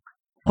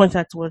 point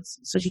her towards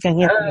so she can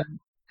hear.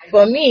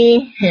 For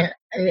me,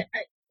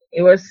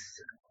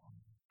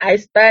 I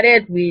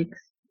started with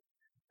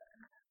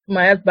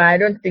my husband, I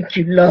don't think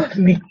you love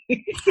me.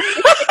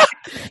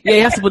 Yeah,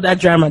 you have to put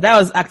that drama. That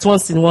was act 1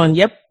 scene 1.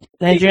 Yep.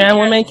 Nigerian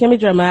women can be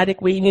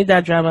dramatic. We need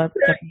that drama.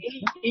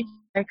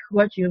 Like,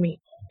 what do you mean?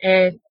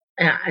 And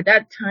at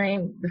that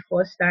time, the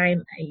first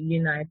time,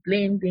 I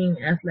blamed him.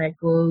 I was like,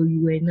 oh,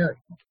 you were not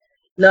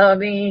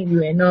loving, you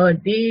were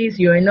not this,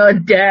 you were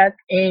not that.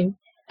 And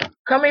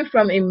coming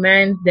from a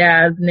man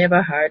that has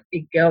never had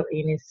a girl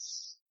in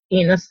his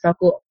inner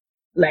circle,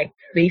 like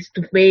face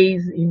to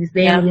face, in the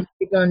same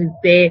on his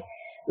bed,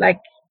 like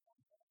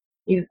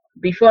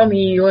before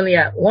me, he only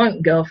had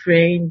one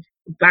girlfriend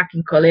back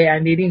in college,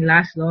 and they didn't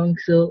last long.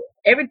 So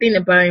everything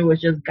about him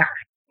was just guy.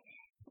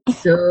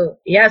 So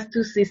he has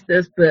 2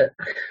 sisters, but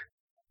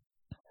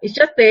it's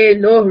just a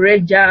low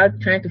red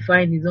child trying to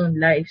find his own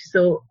life.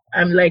 So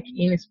I'm like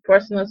in his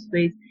personal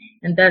space,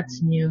 and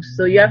that's new.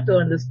 So you have to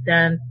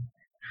understand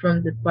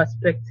from the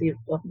perspective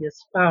of your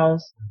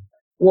spouse,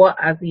 what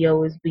has he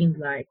always been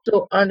like?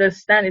 So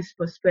understand his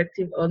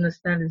perspective,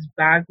 understand his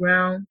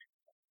background.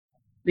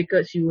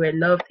 Because you were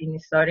loved in a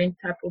certain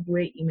type of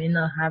way, you may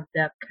not have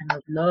that kind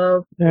of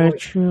love. Very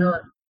true.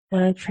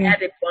 Very true. I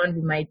had a bond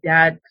with my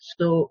dad,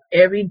 so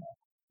every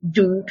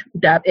dude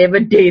that I've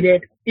ever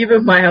dated,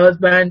 even my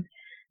husband,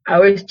 I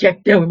always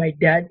check them with my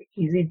dad.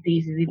 Is it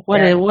this? Is it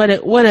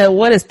that?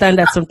 What a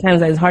standard sometimes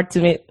that is hard to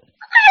meet.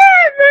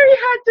 Very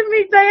hard to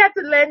meet. I had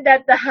to learn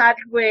that the hard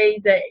way,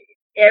 that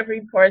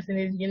every person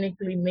is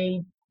uniquely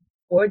made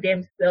for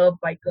themselves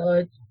by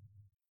God.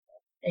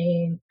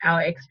 and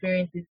our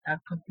experiences are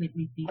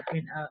completely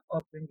different. Our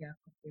upbringing are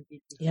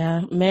completely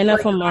different. Yeah, men are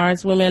from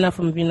Mars, women are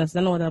from Venus. I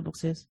don't know what that book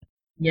says.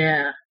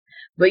 Yeah,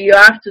 but you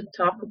have to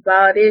talk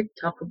about it,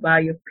 talk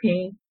about your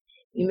pain.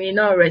 You may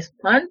not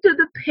respond to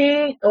the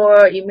pain,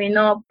 or it may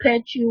not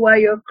pet you while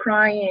you're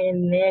crying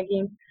and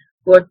nagging,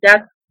 but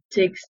that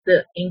takes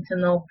the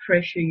internal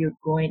pressure you're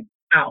going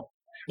out.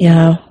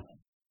 Yeah.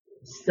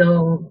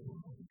 So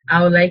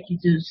I would like you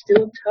to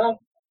still talk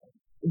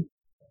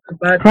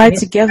about Cry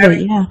together,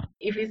 yeah.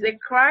 If it's a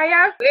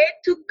crier, way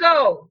to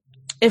go.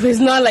 If it's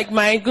not like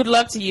mine, good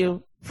luck to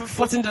you for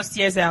forcing those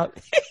tears out.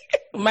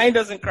 Mine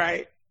doesn't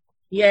cry.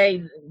 Yeah,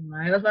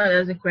 my husband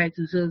doesn't cry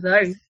too, so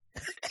sorry.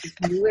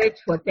 If you wait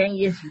for 10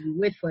 years, you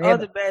wait forever. All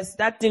the best.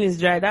 That thing is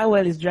dry. That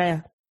well is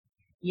drier.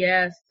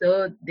 Yeah,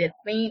 so the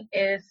thing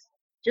is,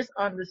 just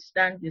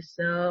understand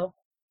yourself,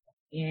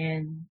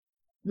 and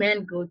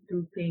men go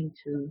through pain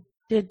too.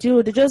 They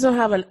do. They just don't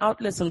have an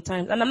outlet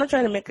sometimes. And I'm not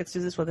trying to make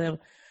excuses for them.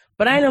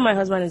 But I know my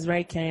husband is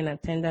very caring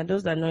and tender.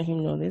 Those that know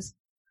him know this.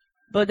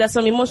 But there's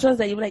some emotions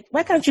that you're like,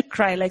 why can't you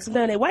cry? Like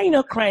sometimes like, why are you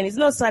not crying? It's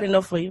not sad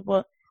enough for you.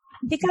 But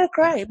he can't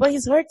cry, but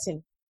he's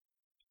hurting.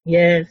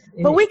 Yes.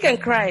 But we can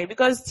cry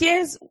because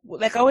tears,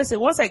 like I always say,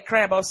 once I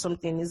cry about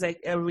something, it's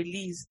like a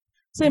release.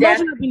 So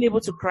imagine not being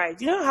able to cry.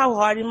 Do you know how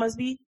hard it must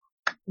be?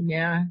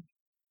 Yeah.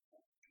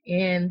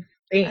 And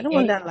I don't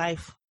want that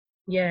life.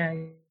 Yeah.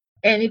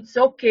 And it's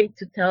okay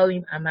to tell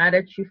him I'm mad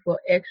at you for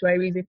X, Y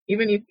reason,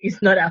 even if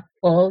it's not at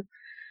fault.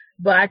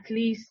 But at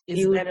least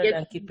it's better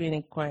than keeping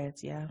it quiet.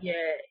 Yeah. Yeah.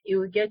 It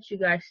will get you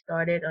guys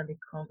started on the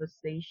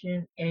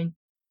conversation, and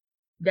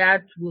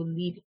that will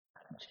lead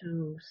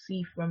to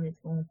see from his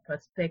own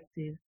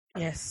perspective.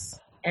 Yes.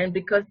 And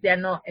because they're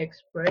not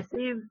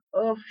expressive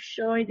of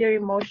showing their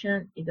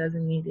emotion, it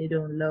doesn't mean they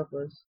don't love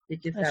us. They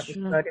just have a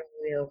certain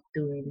way of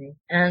doing it.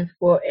 And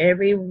for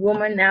every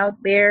woman out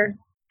there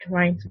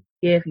trying to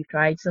give, you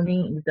tried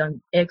something, you've done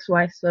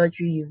XY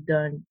surgery, you've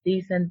done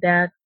this and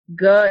that,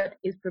 God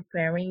is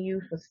preparing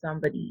you for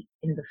somebody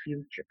in the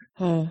future.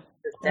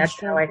 That's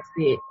how I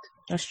see it.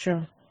 That's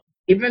true.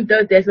 Even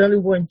though there's only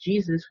one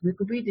Jesus, we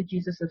could be the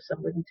Jesus of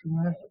somebody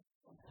tomorrow.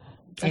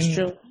 That's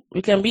true.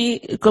 It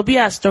could be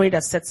our story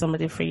that sets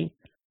somebody free.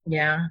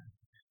 Yeah.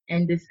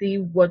 And to see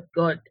what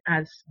God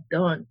has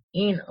done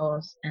in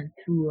us and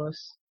through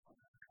us.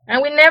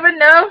 And we never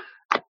know.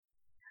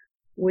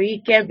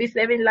 We can be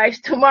saving lives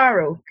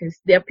tomorrow, because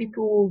there are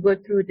people who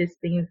go through these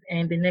things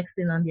and the next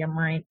thing on their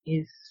mind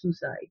is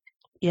suicide.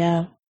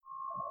 Yeah.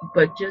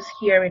 But just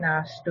hearing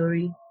our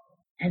story,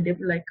 and they'll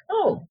be like,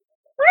 oh,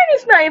 mine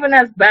is not even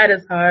as bad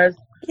as ours.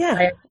 Yeah.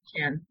 I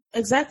understand.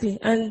 Exactly.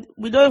 And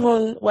we don't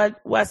even,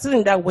 we're still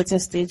in that waiting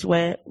stage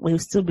where we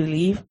still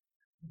believe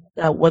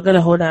that we're going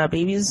to hold our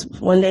babies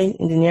one day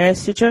in the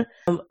nearest future.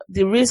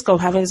 The risk of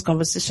having this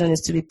conversation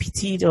is to be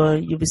pitied, or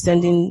you'll be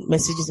sending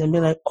messages and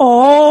be like,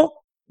 oh,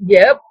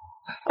 yep,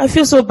 I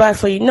feel so bad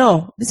for you.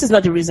 No, this is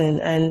not the reason.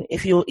 And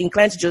if you're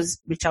inclined to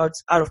just reach out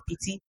of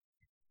pity,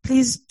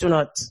 please do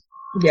not.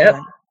 Yep.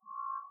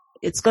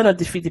 It's going to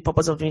defeat the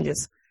purpose of doing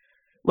this.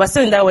 We're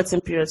still in that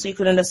waiting period, so you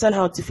can understand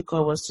how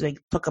difficult it was to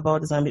talk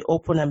about this and be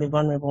open and be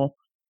vulnerable.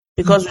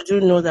 Because we do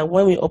know that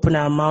when we open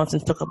our mouths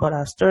and talk about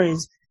our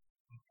stories,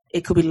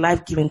 it could be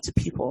life-giving to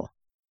people.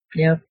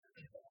 Yeah.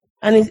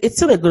 And it's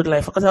still a good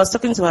life, because I was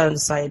talking to her on the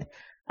side,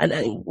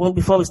 and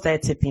before we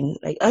started tipping,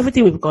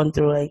 everything we've gone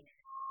through,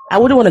 I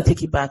wouldn't want to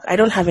take it back. I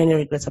don't have any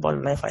regrets about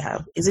the life I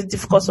have. Is it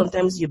difficult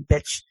sometimes? You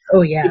bet.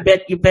 Oh yeah.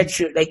 You bet.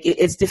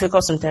 It's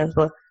difficult sometimes,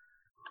 but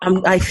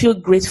I feel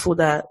grateful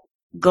that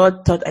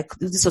God thought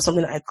this was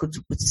something I could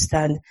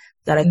withstand,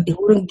 that He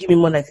wouldn't give me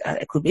more than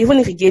I could bear. Even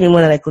if He gave me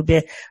more than I could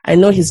bear, I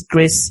know His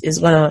grace is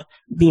going to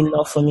be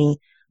enough for me.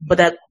 But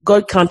that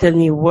God counted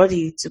me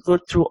worthy to go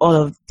through all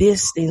of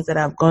these things that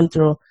I've gone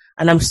through,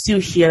 and I'm still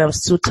here, I'm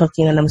still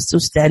talking, and I'm still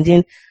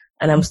standing,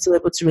 and I'm still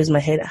able to raise my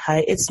head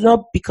high. It's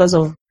not because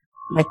of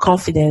my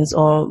confidence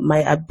or my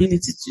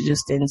ability to do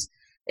things.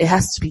 It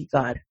has to be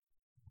God,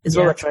 is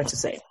what we're trying to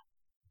say.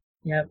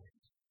 Yep.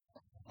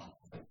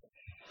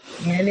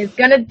 And it's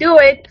gonna do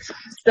it.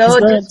 So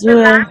just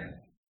relax.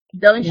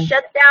 Don't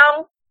shut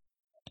down.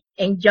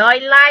 Enjoy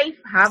life.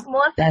 Have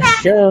more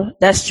sex.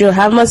 That's true.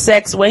 Have more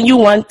sex when you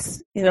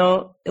want, in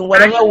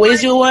whatever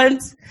ways you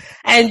want.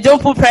 And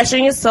don't put pressure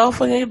on yourself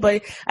on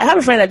anybody. I have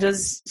a friend that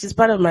she's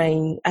part of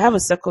I have a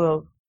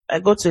circle I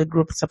go to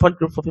a support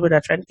group for people that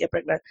are trying to get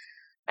pregnant.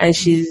 And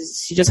she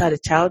just had a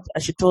child,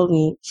 and she told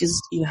me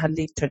she's in her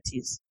late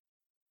 30s.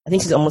 I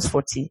think she's almost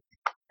 40.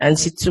 And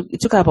it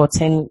took her about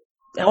 10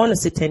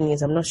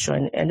 years, I'm not sure,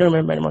 and I don't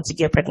remember anymore, to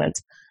get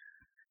pregnant.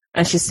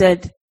 And she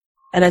said,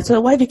 and I told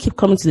her, why do you keep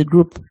coming to the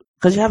group?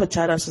 Because you have a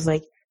child. And she's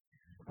like,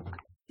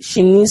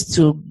 she needs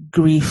to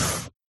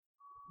grieve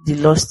the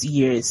lost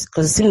years,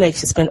 because it seemed like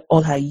she spent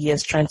all her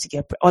years trying to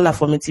get, all her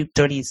formative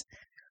 30s,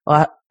 or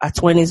her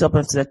 20s up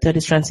until the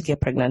 30s trying to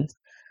get pregnant.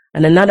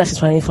 And then now that she's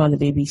finally found the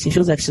baby, she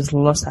feels like she's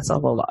lost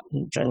herself a lot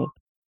in the journey.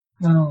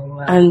 Oh,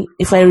 wow. And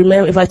if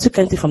I took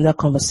anything from that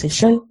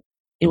conversation,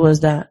 it was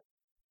that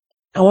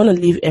I want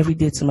to live every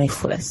day to my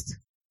fullest.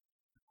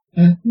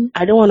 Mm-hmm.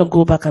 I don't want to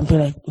go back and be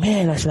like,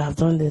 man, I should have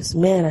done this.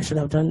 Man, I should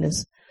have done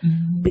this.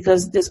 Mm-hmm.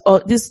 Because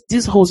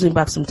this holds me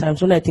back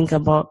sometimes when I think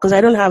about, because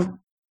I don't have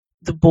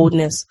the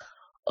boldness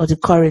or the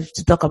courage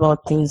to talk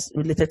about things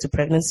related to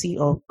pregnancy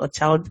or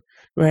child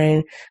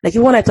rearing. Like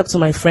even when I talk to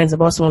my friends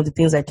about some of the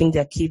things I think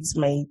their kids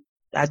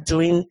are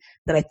doing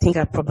that I think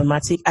are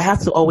problematic, I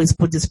have to always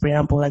put this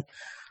preamble. Like,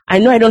 I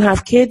know I don't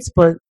have kids,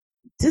 but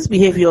this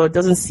behavior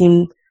doesn't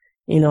seem,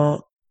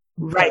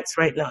 right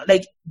now.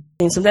 Like,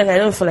 and sometimes I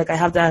don't feel like I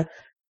have that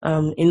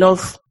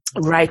enough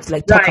right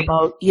to talk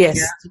about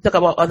to talk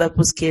about other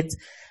people's kids.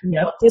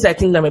 Yep. Things I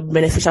think that might be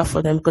beneficial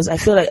for them, because I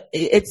feel like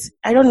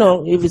I don't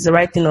know if it's the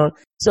right thing or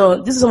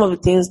so. This is some of the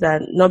things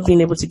that not being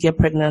able to get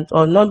pregnant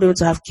or not being able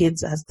to have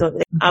kids has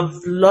done. I've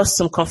lost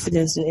some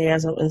confidence in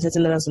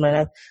certain areas of my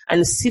life,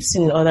 and it seeps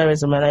in other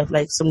areas of my life.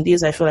 Like some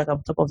days I feel like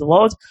I'm top of the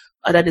world,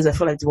 other days I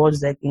feel like the world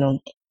is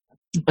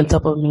on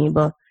top of me.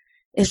 But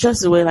it's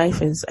just the way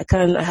life is. I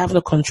have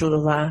no control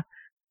over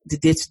the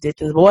day-to-day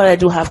things. But what I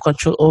do have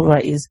control over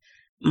is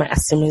my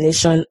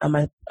assimilation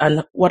and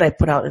what I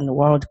put out in the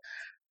world.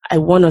 I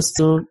want to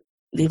still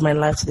live my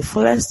life to the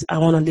fullest. I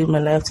want to live my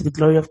life to the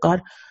glory of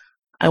God.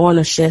 I want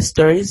to share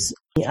stories.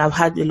 I've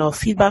had a lot of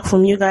feedback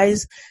from you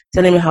guys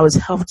telling me how it's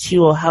helped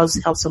you or how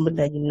it's helped somebody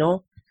that you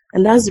know.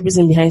 And that's the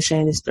reason behind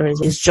sharing the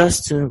stories. It's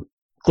just to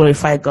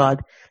glorify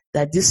God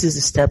that this is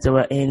the step that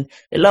we're in.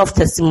 A lot of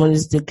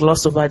testimonies, they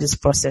gloss over this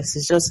process.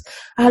 It's just,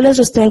 let's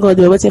just thank God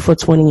they were waiting for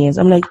 20 years.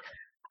 I'm like,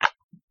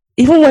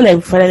 even when I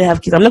finally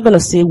have kids, I'm not going to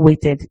say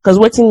waited, because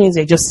waiting means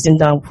they're just sitting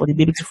down for the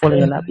baby to fall in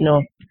your lap.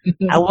 No,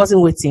 I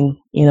wasn't waiting.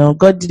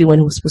 God did it when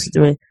he was supposed to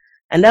do it.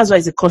 And that's why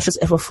it's a conscious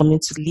effort for me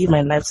to live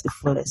my life to the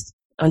fullest.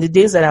 On the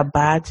days that are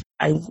bad,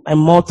 I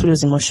mull through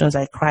those emotions.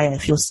 I cry, I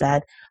feel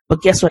sad.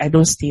 But guess what? I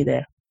don't stay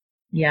there.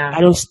 Yeah. I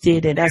don't stay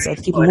there. I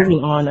keep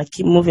moving on.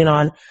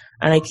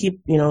 And I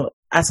keep,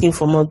 asking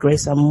for more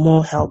grace and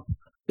more help,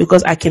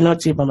 because I cannot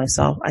do it by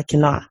myself. I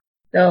cannot.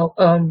 So,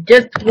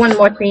 just one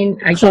more thing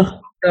I Sure.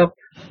 picked up,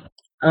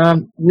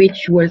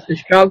 which was the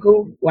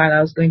struggle while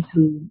I was going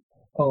through,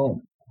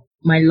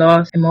 my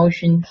loss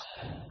emotions.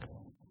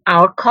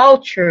 Our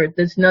culture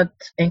does not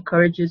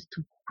encourage us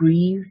to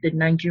grieve, the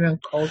Nigerian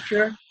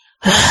culture.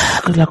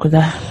 Good luck with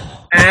that.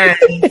 And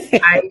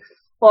I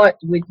fought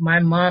with my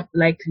mom,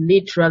 like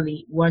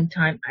literally one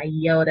time I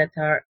yelled at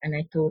her and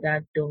I told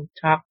her, don't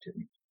talk to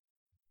me.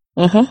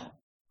 Mm-hmm.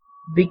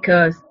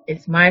 Because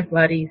it's my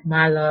body, it's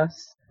my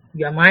loss.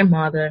 You're my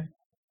mother,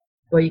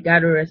 but you got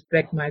to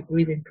respect my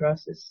grieving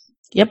process.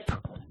 Yep.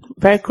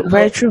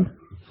 Very true.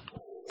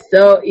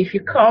 So if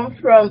you come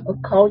from a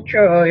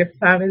culture or a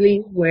family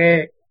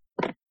where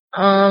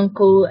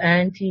uncle,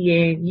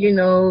 auntie,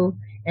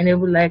 and they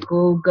were like,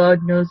 oh,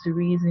 God knows the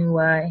reason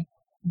why.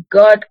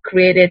 God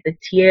created the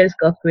tears,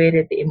 God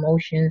created the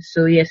emotions,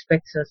 so he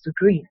expects us to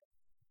grieve.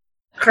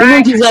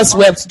 Even Jesus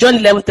wept. John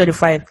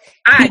 11:35.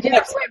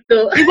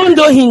 Even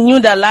though he knew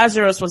that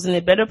Lazarus was in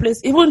a better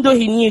place, even though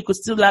he knew he could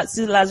still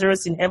see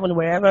Lazarus in heaven,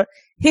 wherever,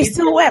 he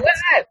still wept.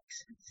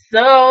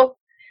 So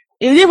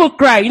he didn't even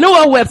cry. You know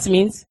what wept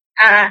means?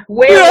 That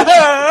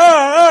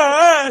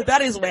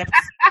is wept.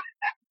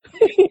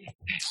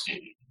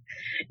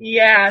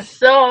 Yeah,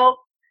 so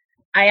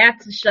I had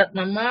to shut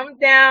my mom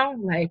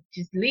down, like,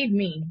 just leave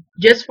me.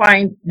 Just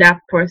find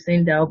that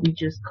person that will be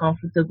just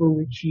comfortable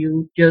with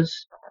you.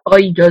 All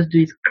you just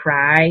do is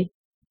cry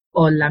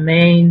or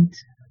lament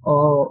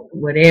or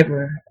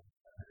whatever.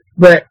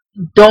 But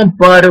don't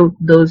bottle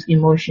those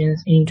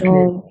emotions into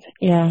don't.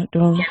 It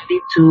can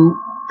lead to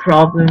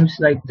problems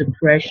like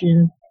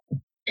depression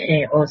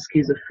or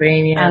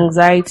schizophrenia.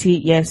 Anxiety,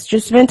 yes.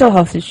 Just mental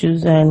health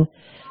issues, and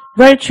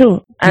very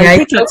true. And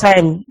take your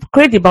time.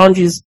 Create the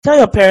boundaries. Tell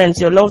your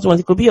parents, your loved ones,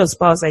 it could be your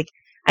spouse, like,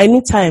 I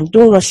need time.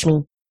 Don't rush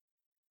me.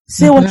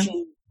 Say what you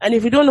need. And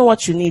if you don't know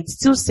what you need,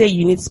 still say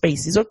you need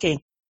space. It's okay.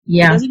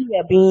 Yeah. It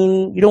doesn't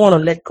mean you don't want to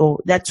let go.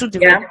 They're two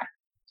different.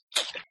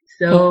 Yeah.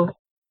 So,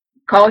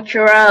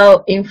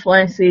 cultural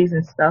influences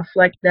and stuff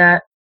like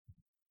that,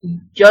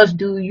 just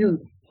do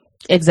you.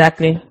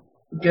 Exactly.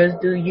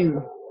 Just do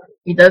you.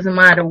 It doesn't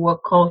matter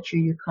what culture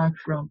you come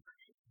from.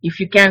 If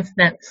you can't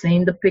stand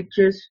seeing the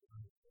pictures,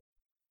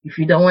 if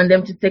you don't want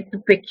them to take the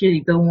picture,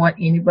 you don't want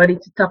anybody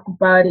to talk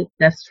about it,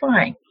 that's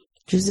fine.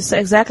 Just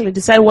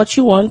decide what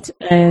you want,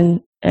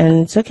 and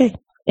it's okay.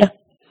 Yeah,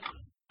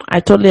 I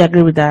totally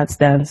agree with that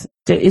stance.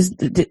 There is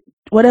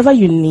whatever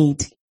you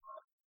need.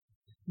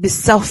 Be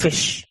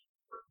selfish.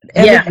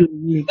 Whatever you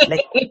need,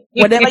 like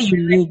whatever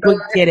you need, go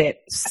get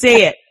it.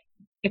 Say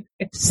it.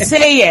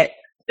 Say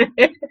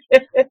it.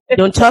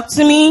 Don't talk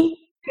to me.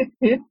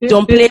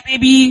 Don't play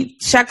baby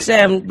shark,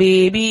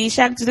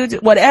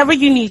 whatever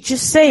you need,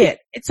 just say it.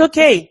 It's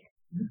okay.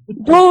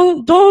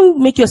 Don't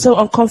make yourself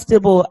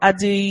uncomfortable at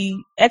the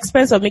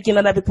expense of making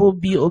other people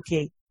be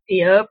okay.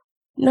 Yep.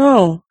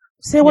 No.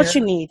 Say what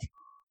you need.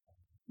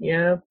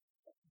 Yep.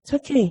 It's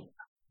okay.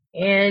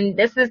 And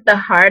this is the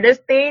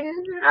hardest thing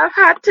I've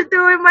had to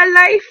do in my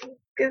life,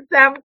 because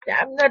I'm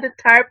not the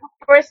type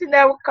of person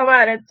that will come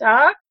out and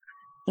talk.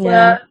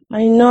 Yeah,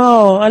 I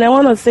know. And I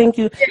want to thank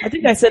you. I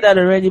think I said that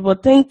already,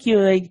 but thank you.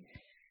 Like,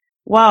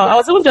 Wow. I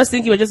was even just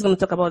thinking we're just going to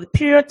talk about the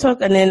period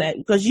talk, and then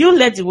because you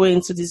led the way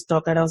into this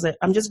talk, and I was like,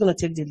 I'm just going to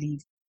take the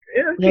lead.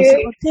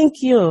 Okay. So,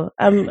 thank you.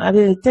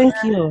 Thank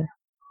you.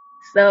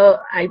 So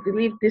I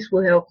believe this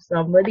will help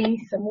somebody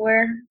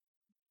somewhere.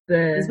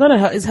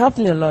 It's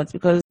helping a lot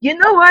because you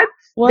know what?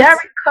 What? That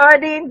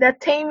recording that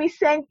Tammy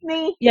sent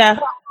me. Yeah.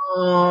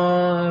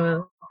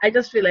 I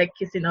just feel like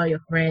kissing all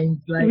your friends.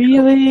 Like,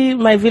 really,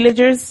 my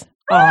villagers.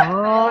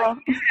 oh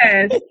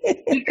yes,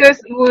 because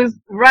it was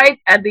right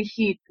at the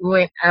heat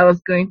when I was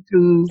going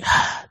through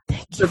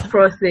the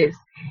process.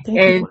 Thank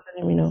you for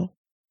letting me know.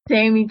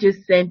 Tammy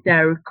just sent that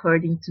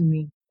recording to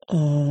me.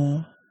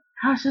 I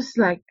was just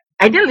like,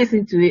 I didn't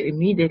listen to it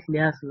immediately.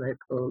 I was like,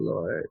 oh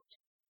Lord.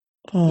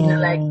 You know,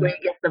 like when you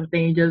get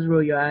something, you just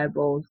roll your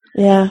eyeballs.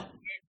 Yeah.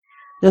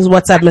 Just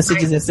WhatsApp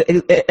messages,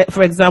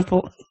 for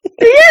example.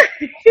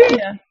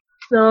 Yeah.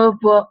 So,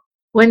 but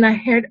when I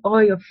heard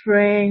all your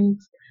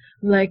friends,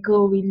 like,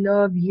 oh, we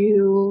love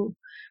you.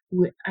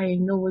 I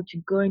know what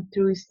you're going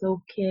through. It's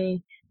okay.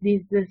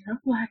 This. I'm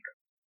like,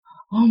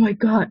 oh my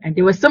God. And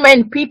there were so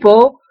many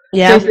people.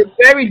 Yeah. So it's a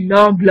very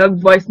long,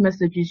 voice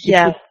messages she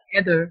put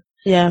together.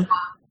 Yeah.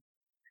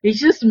 It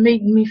just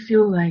made me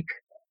feel like,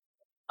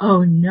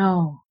 oh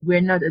no,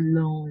 we're not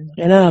alone.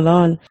 You're not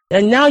alone.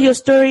 And now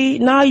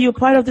now you're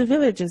part of the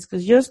villages,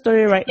 because your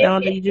story right now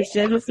that you just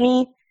shared with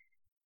me,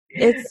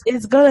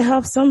 it's gonna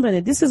help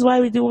somebody. This is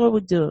why we do what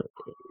we do.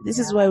 This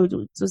is why we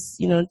do,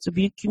 to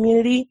build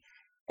community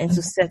and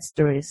to set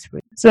stories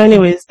free. So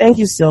anyways, thank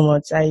you so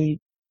much. I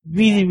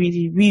really,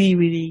 really, really,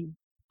 really,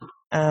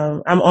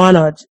 I'm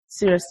honored,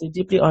 seriously,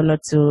 deeply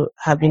honored to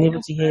have been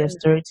able to hear your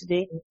story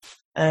today.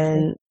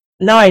 And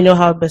now I know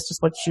how best to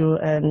support you,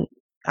 and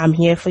I'm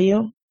here for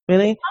you,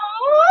 really.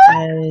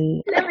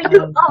 And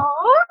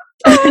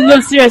no,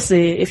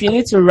 seriously, if you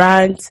need to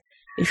rant,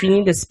 if you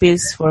need a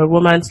space for a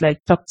woman to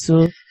talk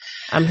to,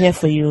 I'm here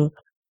for you.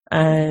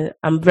 And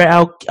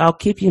I'll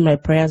keep you in my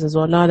prayers as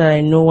well, now that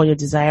I know what your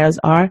desires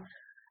are.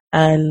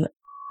 And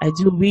I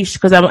do wish,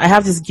 because I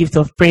have this gift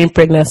of praying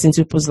pregnancy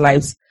into people's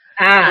lives.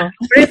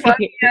 Pray for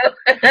you.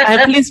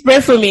 And please pray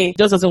for me. It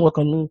just doesn't work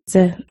on me.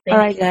 So, all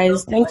right,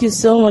 guys. Thank you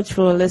so much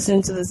for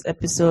listening to this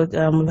episode.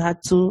 We've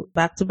had 2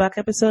 back-to-back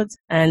episodes,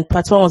 and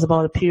part 1 was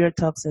about the period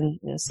talks and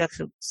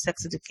sex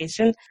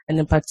education, and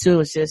then part 2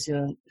 was just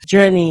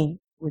journey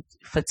with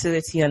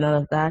fertility and all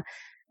of that.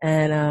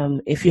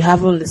 And if you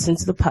haven't listened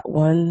to the part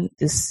 1,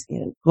 just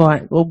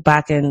go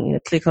back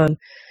and click on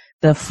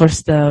the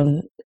first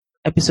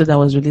episode that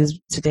was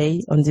released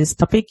today on this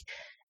topic.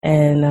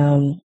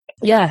 And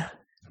yeah.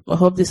 I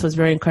hope this was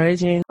very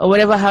encouraging, or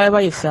however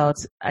you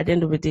felt. At the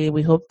end of the day,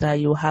 we hope that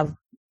you've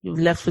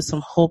left with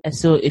some hope. And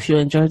so if you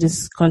enjoyed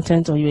this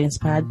content, or you're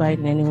inspired by it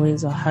in any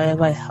ways, or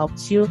however it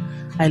helped you,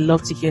 I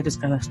love to hear this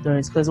kind of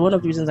stories. Because one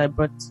of the reasons I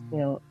brought,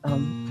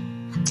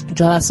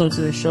 Jolasun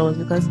to the show is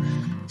because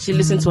she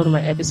listened to one of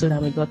my episodes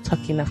and we got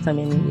talking after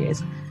many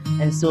years.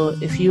 And so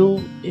if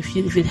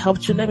it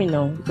helped you, let me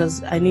know,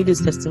 because I need these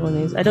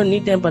testimonies. I don't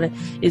need them, but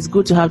it's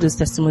good to have these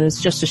testimonies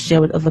just to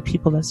share with other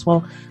people as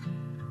well.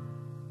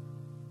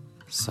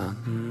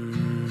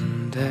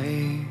 Sunday,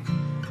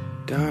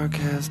 dark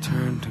has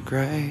turned to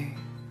gray.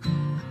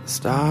 The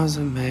stars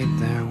have made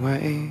their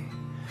way.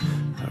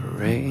 I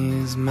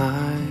raise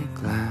my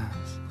glass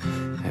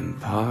and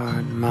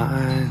part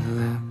my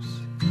lips.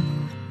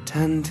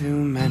 10 too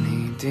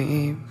many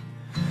deep.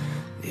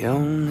 The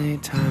only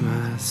time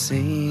I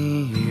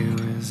see you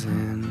is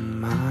in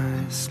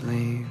my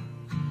sleep.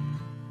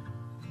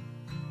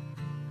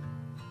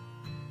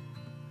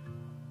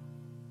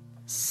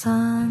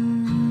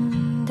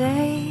 Sunday,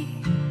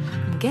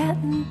 I'm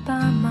getting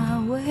by my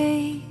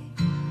way.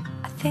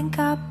 I think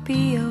I'll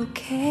be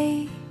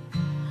okay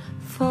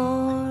for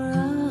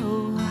a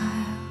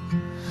while.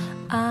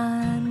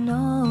 I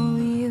know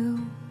you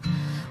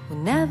will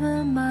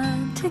never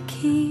mind to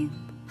keep,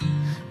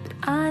 but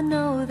I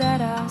know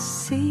that I'll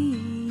see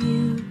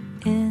you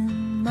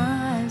in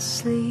my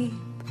sleep.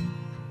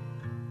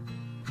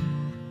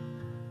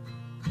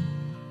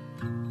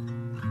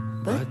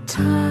 But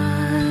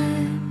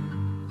time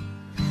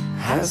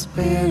has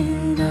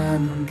been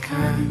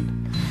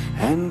unkind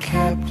and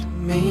kept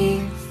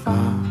me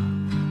far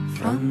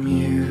from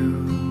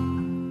you.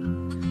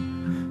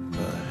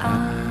 But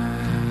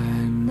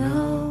I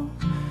know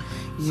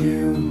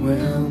you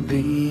will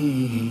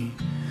be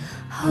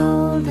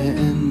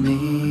holding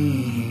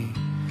me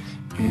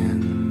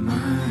in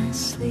my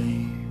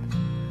sleep.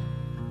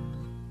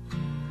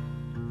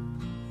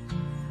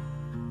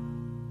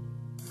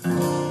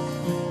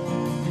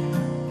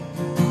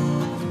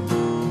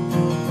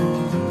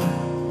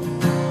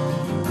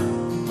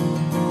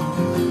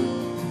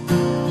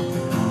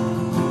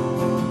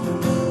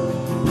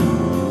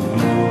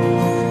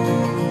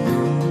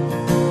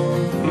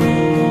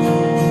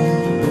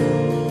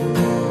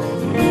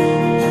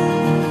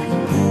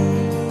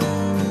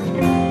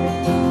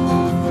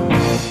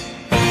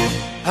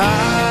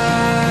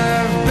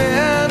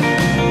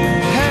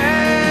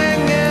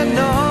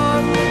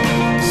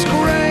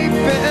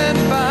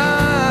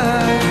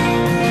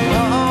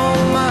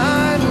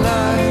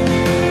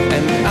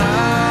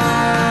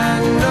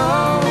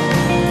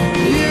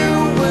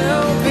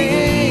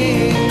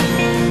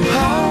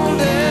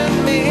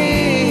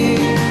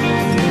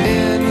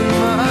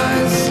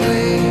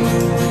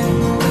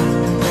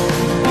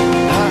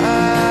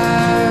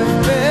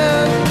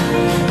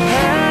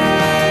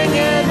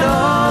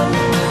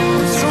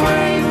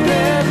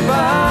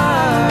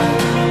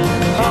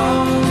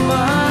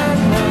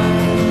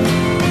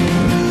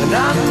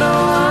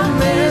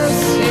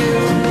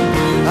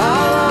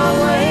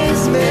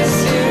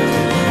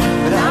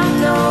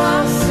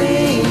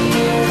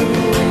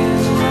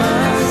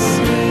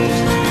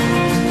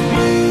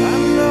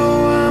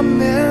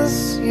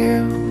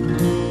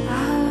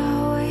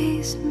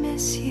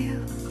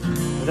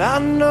 I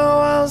know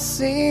I'll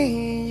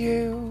see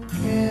you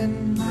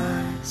in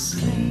my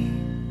sleep.